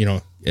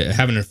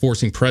an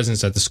enforcing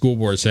presence at the school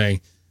board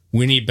saying,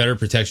 we need better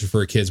protection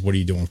for our kids. What are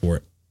you doing for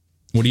it?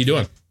 What are you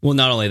doing? Well,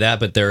 not only that,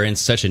 but they're in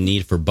such a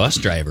need for bus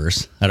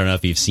drivers. I don't know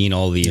if you've seen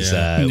all these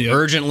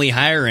urgently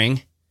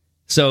hiring.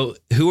 So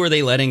who are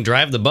they letting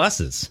drive the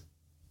buses?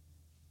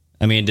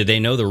 I mean, did they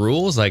know the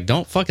rules? Like,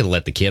 don't fucking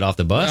let the kid off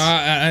the bus.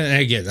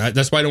 I get that.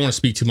 That's why I don't want to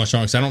speak too much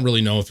on it, because I don't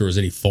really know if there was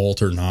any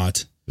fault or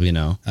not. You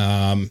know,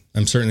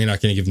 I'm certainly not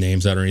going to give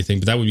names out or anything,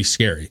 but that would be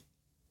scary.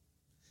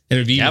 And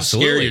it'd be even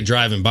scary to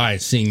driving by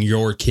and seeing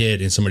your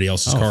kid in somebody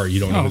else's car.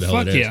 You don't know who the hell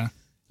it is.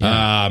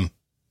 Yeah.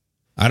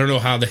 I don't know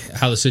how the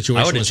situation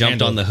was. I would have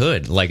jumped on the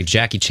hood like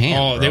Jackie Chan.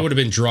 Oh, they would have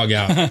been drug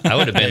out. I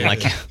would have been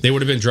like, they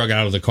would have been drug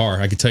out of the car.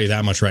 I could tell you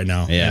that much right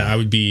now. Yeah. And I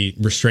would be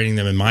restraining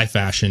them in my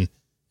fashion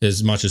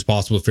as much as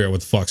possible to figure out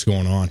what the fuck's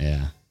going on.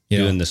 Yeah.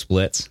 Doing the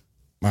splits.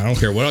 I don't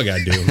care what I got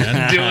to do,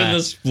 man. Doing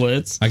the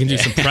splits. I can do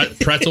some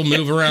pretzel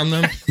move around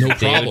them. No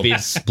problem. It would be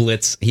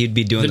splits. He'd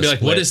be doing They'd be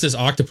like, what is this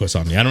octopus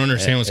on me? I don't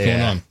understand what's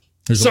going on.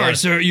 Sorry,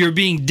 sir. You're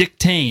being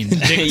dictained.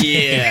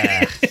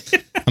 Yeah.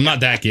 I'm not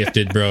that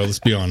gifted, bro. Let's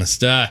be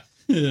honest. No,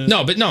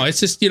 it's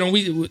just, you know,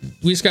 we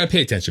just got to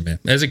pay attention, man.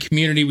 As a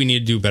community, we need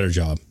to do a better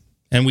job.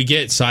 And we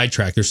get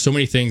sidetracked. There's so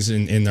many things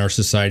in our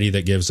society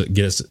that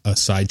get us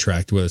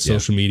sidetracked, with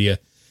social media,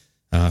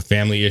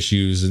 family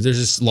issues. There's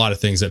just a lot of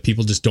things that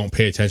people just don't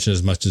pay attention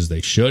as much as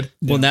they should.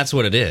 Well, that's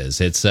what it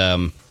is. It's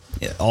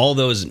all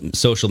those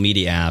social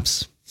media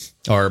apps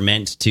are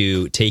meant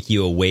to take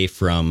you away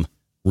from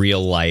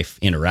real life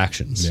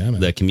interactions,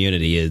 the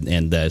community,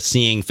 and the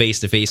seeing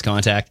face-to-face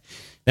contact.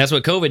 That's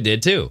what COVID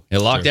did too. It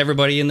locked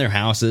everybody in their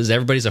houses.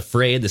 Everybody's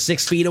afraid. The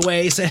 6 feet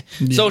away,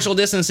 social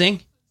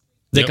distancing,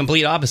 the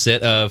complete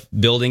opposite of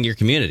building your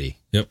community.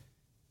 Yep.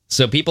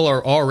 So people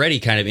are already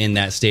kind of in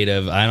that state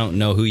of, I don't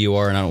know who you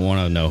are and I don't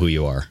want to know who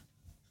you are.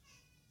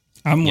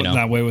 I'm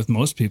that way with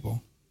most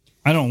people.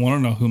 I don't want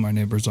to know who my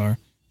neighbors are.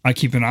 I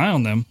keep an eye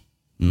on them,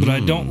 but I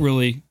don't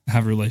really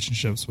have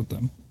relationships with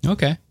them.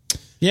 Okay.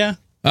 Yeah.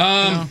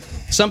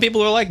 Some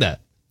people are like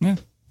that. Yeah.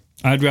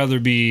 I'd rather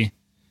be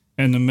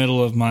in the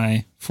middle of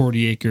my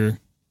 40-acre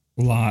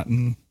lot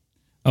and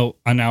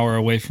an hour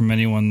away from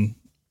anyone.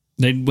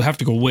 They'd have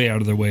to go way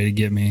out of their way to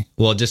get me.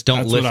 Well, just don't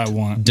That's lift. what I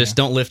want. Just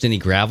don't lift any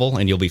gravel,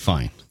 and you'll be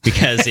fine.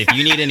 Because if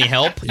you need any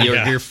help,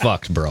 you're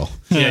fucked, bro.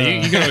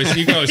 Yeah,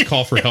 you can always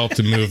call for help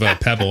to move a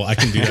pebble. I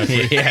can do that for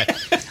you. Yeah.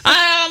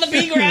 The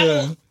pea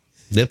gravel.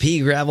 The pea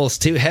gravel's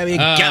too heavy.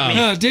 Got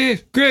me.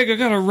 Dave, Greg, I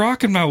got a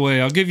rock in my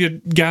way. I'll give you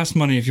gas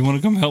money if you want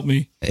to come help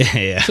me.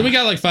 Yeah. So we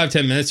got like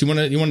 5-10 minutes. You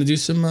want to do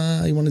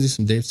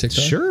some Dave's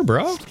TikTok? Sure,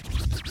 bro.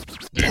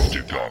 Dave's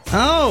TikTok.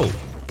 Oh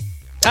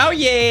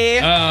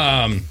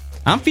yeah.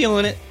 I'm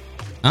feeling it.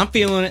 Are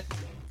we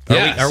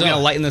gonna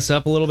lighten this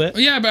up a little bit?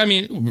 Yeah, but I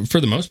mean,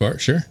 for the most part,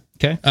 sure.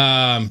 Okay.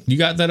 You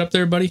got that up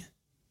there, buddy?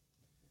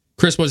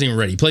 Chris wasn't even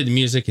ready. He played the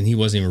music and he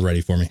wasn't even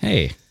ready for me.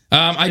 Hey.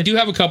 I do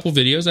have a couple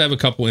videos. I have a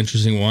couple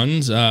interesting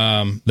ones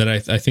that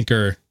I think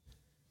are...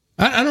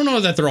 I don't know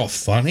that they're all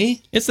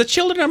funny. It's the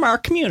children of our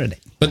community.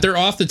 But they're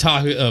off the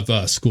topic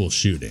of school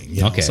shooting.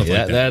 You know, okay, stuff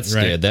like that's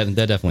right? good.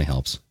 That definitely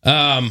helps.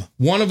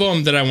 One of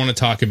them that I want to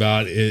talk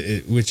about,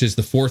 which is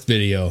the fourth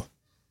video.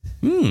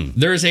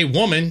 There is a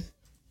woman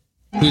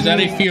who's at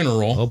a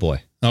funeral. Oh,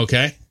 boy.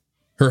 Okay.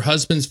 Her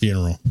husband's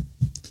funeral.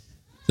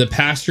 the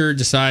pastor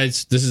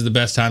decides this is the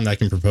best time that I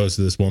can propose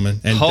to this woman,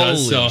 and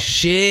does so. Holy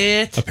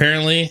shit!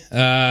 Apparently,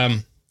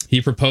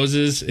 he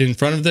proposes in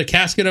front of the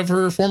casket of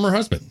her former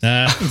husband.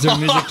 Is there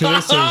music to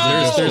this?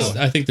 Or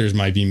I think there's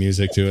might be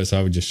music to it, so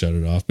I would just shut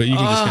it off. But you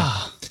can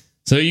just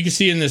so you can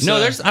see in this. No,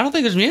 I don't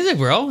think there's music,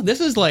 bro. This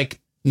is like.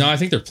 No, I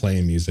think they're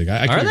playing music.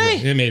 Are they?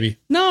 Yeah, maybe.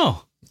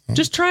 No,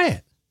 just try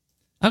it.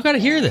 I've got to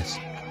hear this.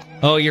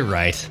 Oh, you're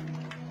right.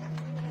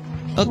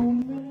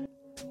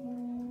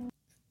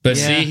 But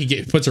see,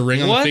 he puts a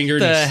ring on the finger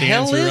and he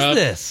stands her up.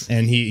 This?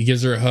 And he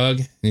gives her a hug.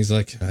 And he's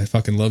like, I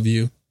fucking love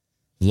you.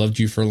 Loved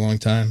you for a long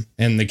time.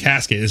 And the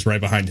casket is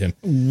right behind him.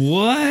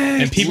 What?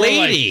 And people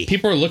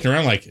are looking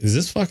around like, is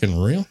this fucking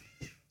real?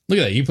 Look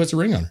at that. He puts a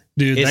ring on her.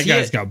 Dude, that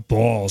guy's got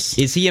balls.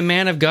 Is he a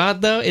man of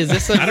God, though? Is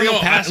this a I don't real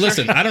know. pastor?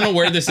 Listen, I don't know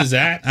where this is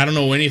at. I don't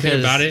know anything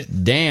about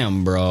it.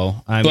 Damn, bro.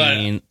 I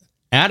mean,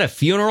 at a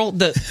funeral,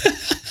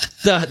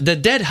 the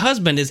dead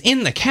husband is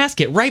in the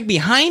casket right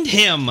behind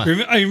him.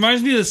 It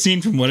reminds me of the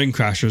scene from Wedding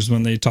Crashers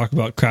when they talk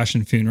about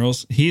crashing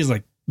funerals. He's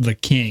like the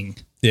king.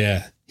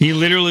 Yeah. He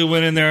literally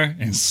went in there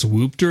and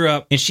swooped her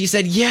up. And she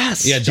said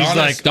yes. Yeah,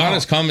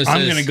 Donna's comment says,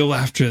 I'm going to go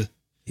after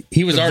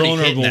he was already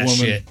hitting that woman.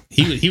 shit.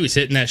 He was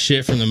hitting that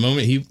shit from the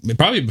moment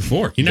probably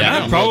before. You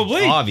never know.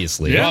 Probably.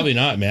 Obviously. Yeah. Probably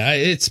not, man.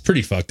 It's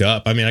pretty fucked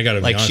up. I mean, I got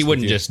to be honest she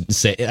wouldn't with you. just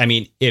say, I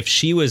mean, if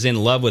she was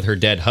in love with her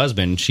dead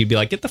husband, she'd be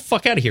like, get the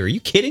fuck out of here. Are you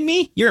kidding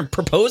me? You're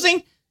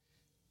proposing?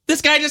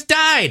 This guy just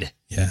died.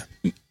 Yeah.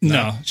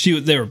 No,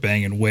 they were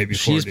banging way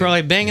before. She's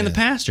probably banging the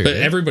pastor. But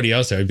everybody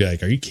else there would be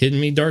like, are you kidding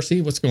me,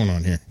 Darcy? What's going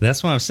on here?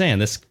 That's what I'm saying.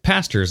 This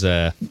pastor's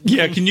a...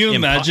 Yeah, can you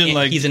imagine,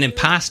 he's an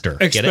imposter.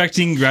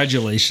 Expecting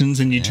congratulations,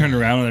 and you turn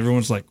around and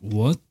everyone's like,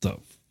 what the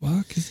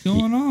fuck is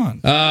going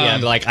on?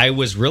 I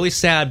was really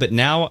sad, but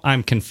now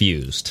I'm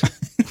confused.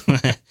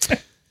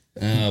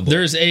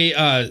 There's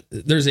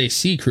a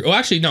sea crew. Oh,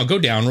 actually, no, go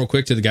down real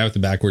quick to the guy with the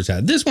backwards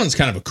hat. This one's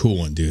kind of a cool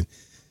one, dude.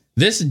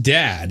 This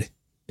dad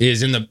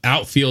is in the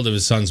outfield of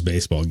his son's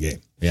baseball game.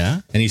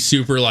 Yeah. And he's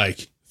super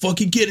like,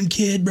 fucking get him,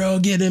 kid, bro.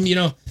 Get him, you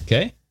know.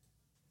 Okay.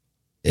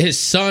 His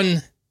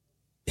son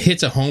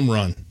hits a home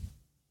run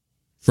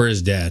for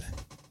his dad.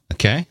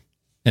 Okay.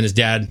 And his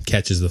dad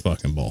catches the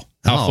fucking ball.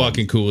 How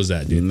fucking cool is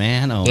that, dude?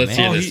 Man, Let's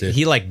man. hear this, dude.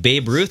 He like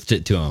Babe Ruthed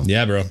it to him.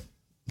 Yeah, bro.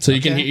 So you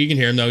can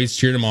hear him, though. He's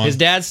cheering him on. His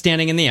dad's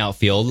standing in the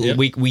outfield.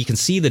 Yep. We can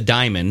see the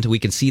diamond. We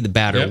can see the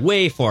batter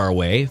way far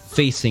away,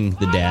 facing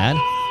the dad.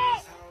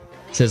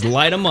 Says,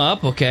 light him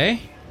up.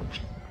 Okay.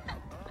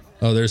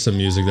 Oh, there's some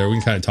music there. We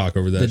can kind of talk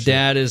over that. The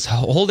dad is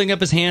holding up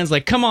his hands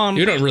like, come on.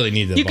 You don't really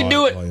need the You can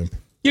do it. volume.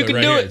 You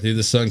can do it. Dude,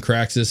 the sun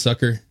cracks this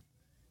sucker.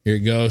 Here it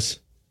goes.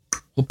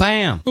 Well,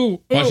 bam.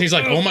 Watch, he's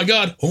like, oh my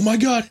God. Oh my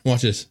God.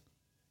 Watch this.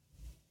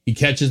 He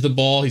catches the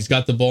ball. He's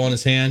got the ball in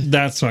his hand.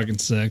 That's fucking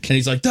sick. And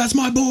he's like, that's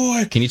my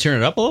boy. Can you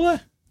turn it up a little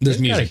bit?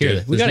 There's music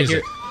here. We gotta hear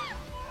it.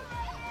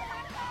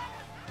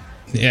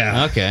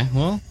 Yeah. Okay.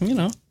 Well, you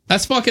know.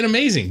 That's fucking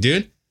amazing,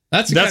 dude.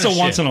 That's a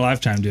once in a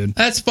lifetime, dude.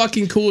 That's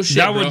fucking cool shit,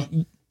 that bro.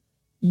 would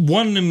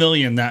 1 in a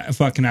million that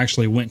fucking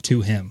actually went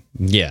to him.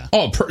 Yeah.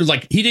 Oh,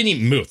 like he didn't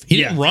even move. He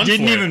didn't run.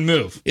 Didn't for even it.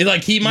 move.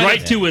 Like he might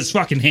right to his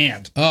fucking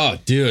hand. Oh,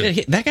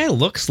 dude. That guy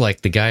looks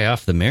like the guy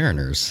off the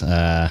Mariners.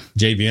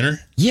 Jay Buhner?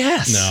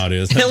 Yes. No,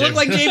 dude. It looked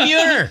like Jay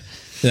Buhner.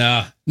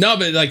 Yeah. No,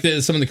 but like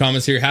some of the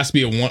comments here, it has to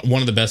be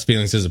one of the best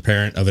feelings as a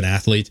parent of an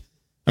athlete.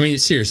 I mean,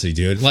 seriously,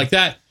 dude. Like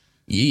that.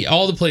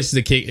 All the places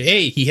the kid,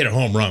 he hit a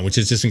home run, which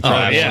is just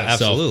incredible. Oh, yeah,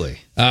 absolutely.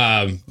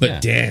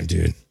 But damn,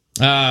 dude.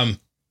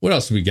 What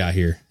else do we got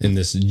here in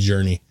this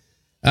journey?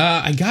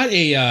 I got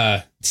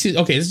a.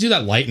 Okay, let's do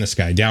that light in the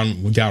sky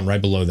down right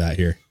below that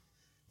here.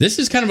 This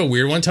is kind of a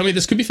weird one. Tell me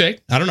this could be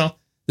fake. I don't know.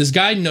 This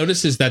guy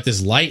notices that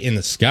this light in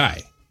the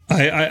sky.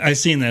 I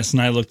seen this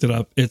and I looked it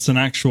up. It's an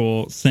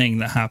actual thing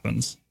that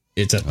happens.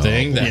 It's a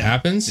thing that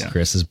happens. Yeah.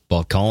 Chris is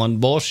calling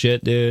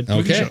bullshit, dude.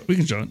 Okay, we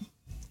can show it.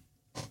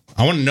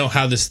 I want to know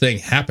how this thing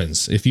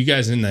happens. If you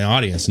guys in the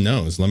audience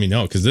knows, let me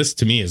know, because this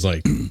to me is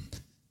like,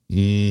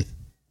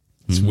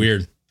 it's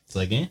weird. It's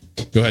like,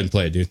 Go ahead and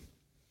play it, dude.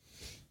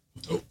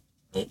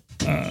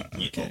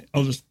 Okay,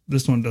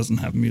 this one doesn't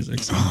have music.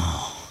 So.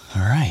 All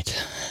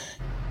right.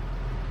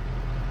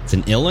 It's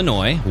in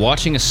Illinois,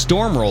 watching a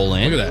storm roll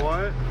in. Look at that.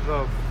 What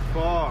the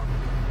fuck?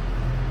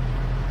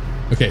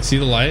 Okay, see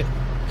the light?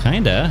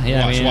 Kinda.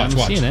 Yeah, Watch. I'm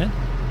seeing it.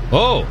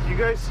 Oh! You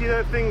guys see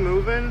that thing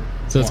moving?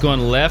 So it's going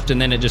left,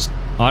 and then it just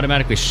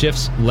automatically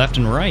shifts left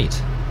and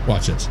right.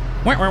 Watch this.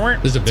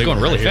 This is a big it's going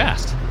one really right here.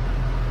 fast.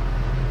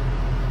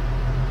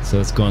 So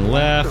it's going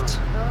left,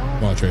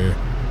 Watch right here.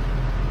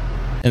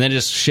 and then it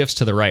just shifts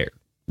to the right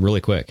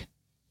really quick.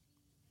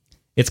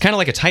 It's kind of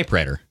like a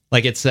typewriter.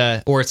 Like it's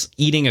it's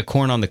eating a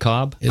corn on the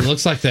cob. It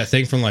looks like that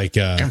thing from like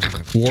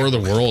War of the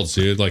Worlds,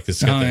 dude. Like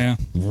this. Yeah.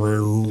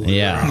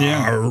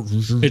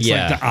 It's like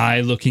the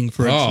eye looking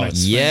for its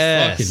next thing.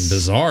 Yes. Fucking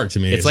bizarre to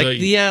me. It's like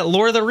the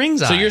Lord of the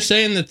Rings eye. So you're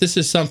saying that this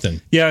is something?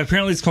 Yeah,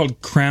 apparently it's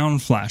called crown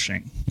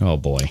flashing. Oh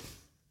boy.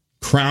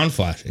 Crown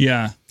flashing.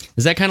 Yeah.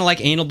 Is that kind of like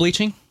anal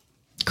bleaching?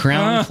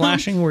 Crown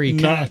flashing where you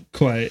not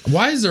quite.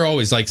 Why is there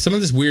always like some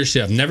of this weird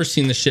shit? I've never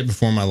seen this shit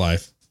before in my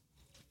life.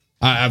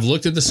 I've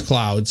looked at the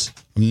clouds.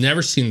 I've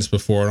never seen this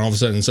before, and all of a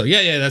sudden, so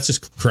yeah, that's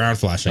just crown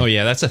flashing. Oh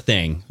yeah, that's a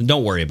thing.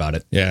 Don't worry about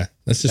it. Yeah,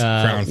 that's just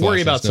crown flashing.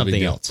 Worry about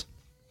something else.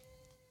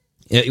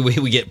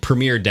 We get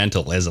Premier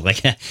Dental as like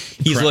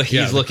he's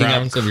looking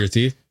up of your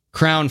teeth.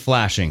 Crown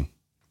flashing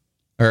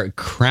or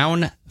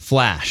crown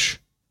flash.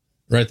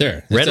 Right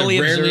there. It's a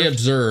rarely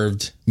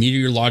observed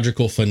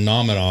meteorological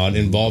phenomenon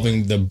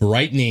involving the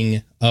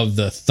brightening of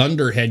the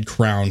thunderhead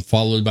crown,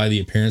 followed by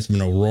the appearance of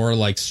an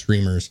aurora-like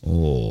streamers.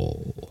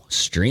 Oh,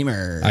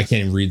 streamer! I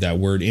can't even read that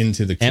word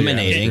into the clear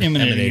emanating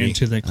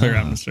into the clear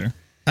atmosphere.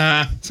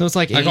 So it's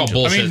like I call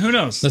bullshit. I mean, who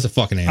knows? That's a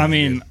fucking animal.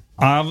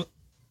 I mean,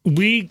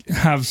 we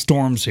have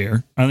storms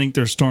here. I think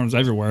there's storms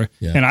everywhere,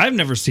 and I've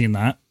never seen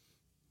that.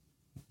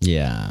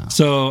 Yeah.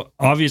 So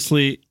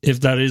obviously,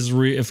 if that is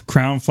if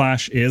crown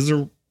flash is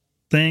a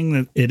thing,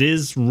 that it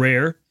is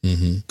rare,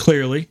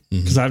 clearly,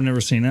 because I've never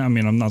seen it. I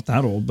mean, I'm not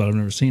that old, but I've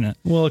never seen it.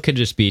 Well, it could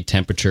just be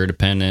temperature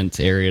dependent,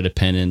 area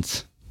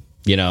dependent.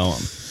 You know,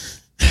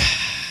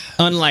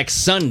 unlike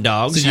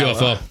sundogs. It's a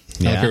UFO.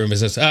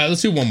 Yeah.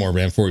 Let's do one more,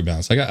 man, before we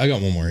bounce. I got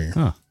one more here.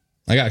 Huh.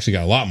 I actually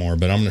got a lot more,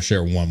 but I'm going to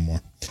share one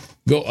more.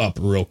 Go up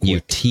real quick.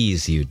 You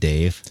tease you,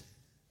 Dave.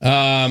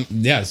 Yeah,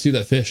 let's do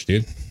that fish,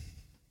 dude.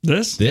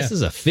 This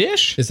is a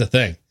fish? It's a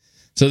thing.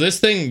 So this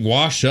thing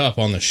washed up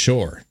on the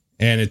shore.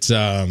 And it's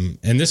and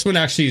this one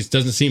actually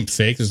doesn't seem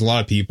fake. There's a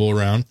lot of people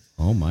around.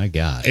 Oh my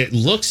god!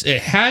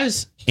 It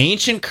has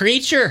ancient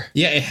creature.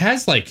 Yeah, it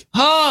has like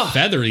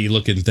feathery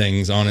looking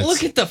things on it.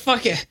 Look at the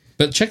fucking.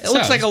 But check this out. It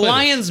looks like a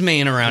lion's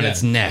mane around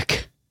its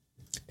neck.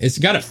 It's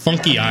got a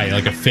funky eye,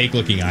 like a fake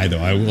looking eye, though.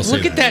 I will say.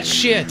 Look at that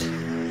shit.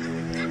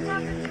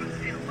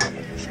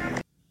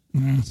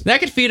 That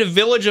could feed a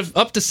village of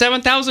up to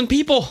 7,000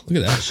 people.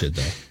 Look at that shit,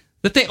 though.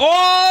 The thing.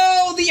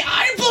 Oh, the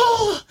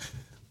eyeball.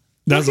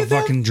 That's a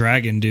fucking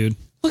dragon, dude.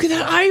 Look at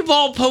that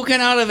eyeball poking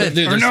out of it.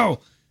 Or no.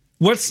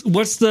 What's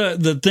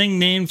the thing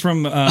named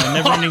from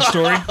Neverending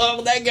Story?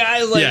 Oh, that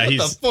guy's like, what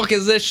the fuck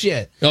is this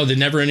shit? Oh, the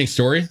Neverending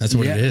Story? That's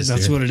what it is.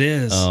 That's what it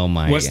is. Oh,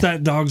 my What's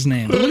that dog's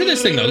name? But look at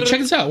this thing, though. Check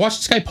this out. Watch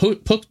this guy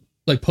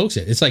pokes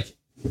it. It's like...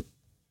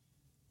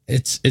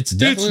 It's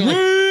definitely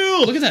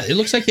real. Look at that. It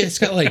looks like it's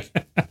got like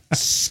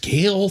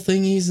scale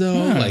thingies, though.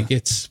 Yeah. Like,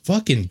 it's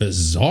fucking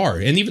bizarre.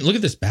 And even look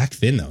at this back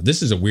fin, though.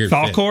 This is a weird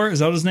Falcor? fin. Is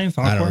that his name?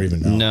 Falcor? I don't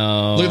even know.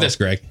 No. Look at this,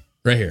 Greg.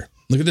 Right here.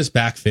 Look at this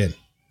back fin.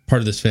 Part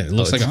of this fin. It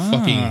looks like a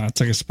fucking...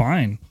 It's like a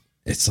spine.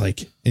 It's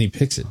like... And he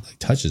picks it, like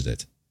touches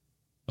it.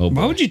 Oh,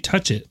 boy. Why would you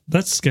touch it?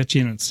 That's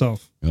sketchy in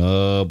itself.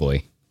 Oh,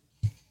 boy.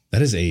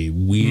 That is a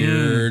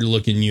weird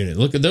looking unit.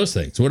 Look at those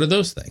things. What are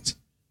those things?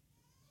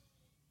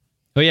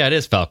 Oh, yeah, it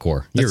is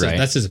Falcor. You're right.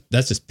 That's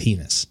his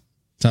penis.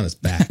 It's on his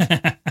back.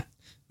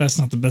 That's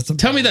not the best.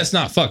 Tell me that's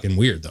not fucking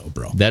weird, though,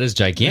 bro. That is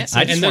gigantic.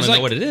 I just want to know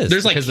what it is.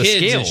 There's like kids the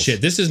scales. and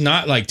shit. This is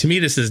not like, to me,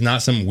 this is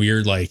not some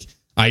weird, like,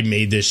 I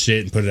made this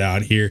shit and put it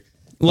out here.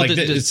 Well, like,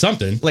 it's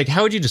something. Like,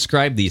 how would you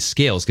describe these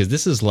scales? Because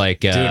this is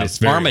like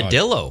it's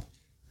armadillo. Odd.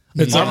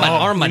 It's an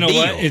armadillo. You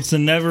know what? It's a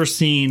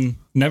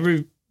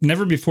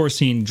never before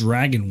seen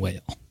dragon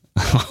whale.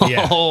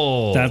 Yeah,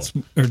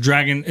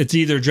 dragon. It's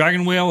either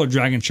dragon whale or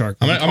dragon shark.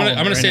 I'm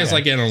gonna say it's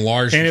like in a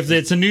large. And if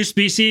it's a new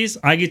species,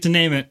 I get to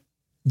name it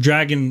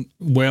dragon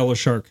whale or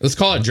shark. Let's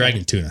call it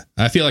dragon tuna.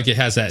 I feel like it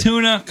has that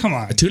tuna. Come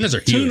on, tunas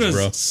are huge, tunas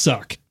bro.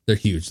 Suck. They're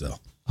huge though.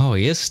 Oh,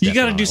 he is. You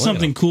got to do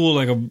something cool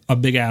like a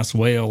big ass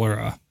whale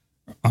or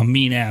a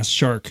mean ass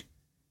shark.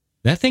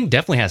 That thing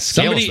definitely has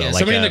scales.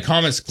 Somebody in the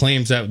comments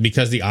claims that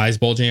because the eye's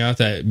bulging out,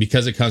 that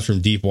because it comes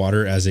from deep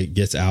water, as it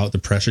gets out, the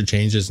pressure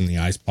changes and the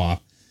eyes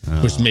pop.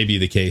 Which may be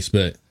the case,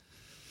 but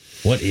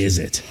what is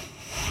it?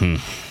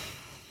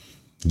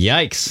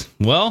 Yikes.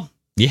 Well,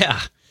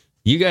 yeah.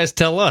 You guys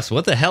tell us.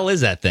 What the hell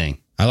is that thing?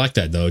 I like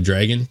that, though.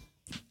 Dragon.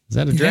 Is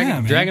that a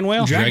dragon? Dragon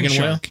whale? Dragon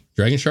shark. Whale?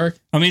 Dragon shark?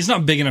 I mean, it's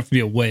not big enough to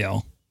be a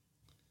whale.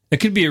 It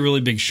could be a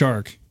really big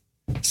shark.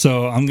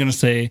 So I'm going to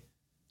say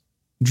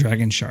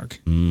dragon shark.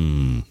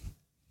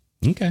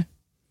 Okay.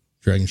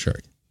 Dragon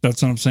shark.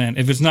 That's what I'm saying.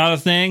 If it's not a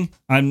thing,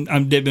 I'm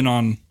dibbing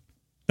on...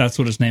 That's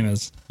what its name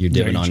is. You're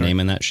dibbing on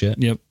naming that shit?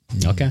 Yep.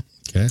 Okay.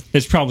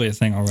 It's probably a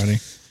thing already.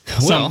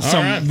 Well,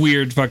 some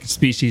weird fucking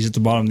species at the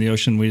bottom of the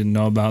ocean we didn't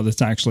know about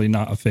that's actually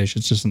not a fish.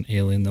 It's just an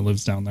alien that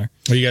lives down there.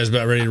 Are you guys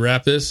about ready to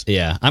wrap this?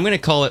 Yeah. I'm going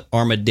to call it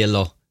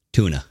armadillo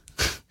tuna.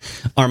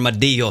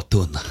 Armadillo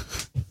tuna.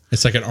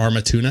 It's like an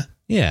armatuna?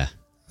 Yeah.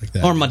 Like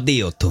that.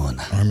 Armadillo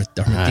tuna.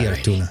 Armadillo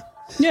tuna.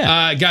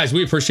 Yeah. Guys,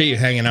 we appreciate you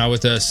hanging out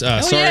with us.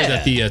 Sorry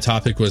that the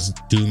topic was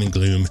doom and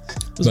gloom.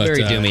 It was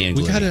very doomy and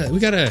gloomy. We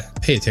gotta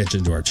pay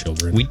attention to our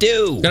children. We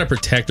do. We gotta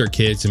protect our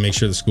kids and make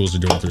sure the schools are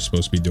doing what they're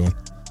supposed to be doing.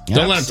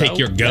 Don't let them take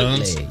your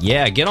guns.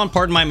 Yeah, get on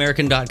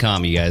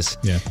pardonmyamerican.com, you guys.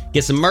 Yeah.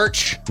 Get some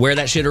merch. Wear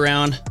that shit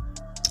around.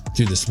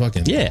 Dude, this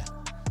fucking... Yeah.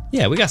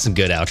 Yeah, we got some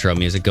good outro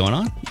music going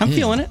on. I'm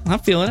feeling it.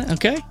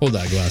 Okay. Hold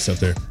that glass up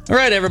there. All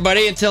right,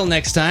 everybody. Until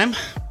next time,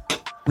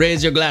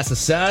 raise your glass of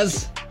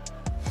Saz.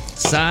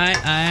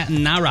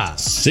 Sayonara.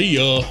 See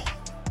ya.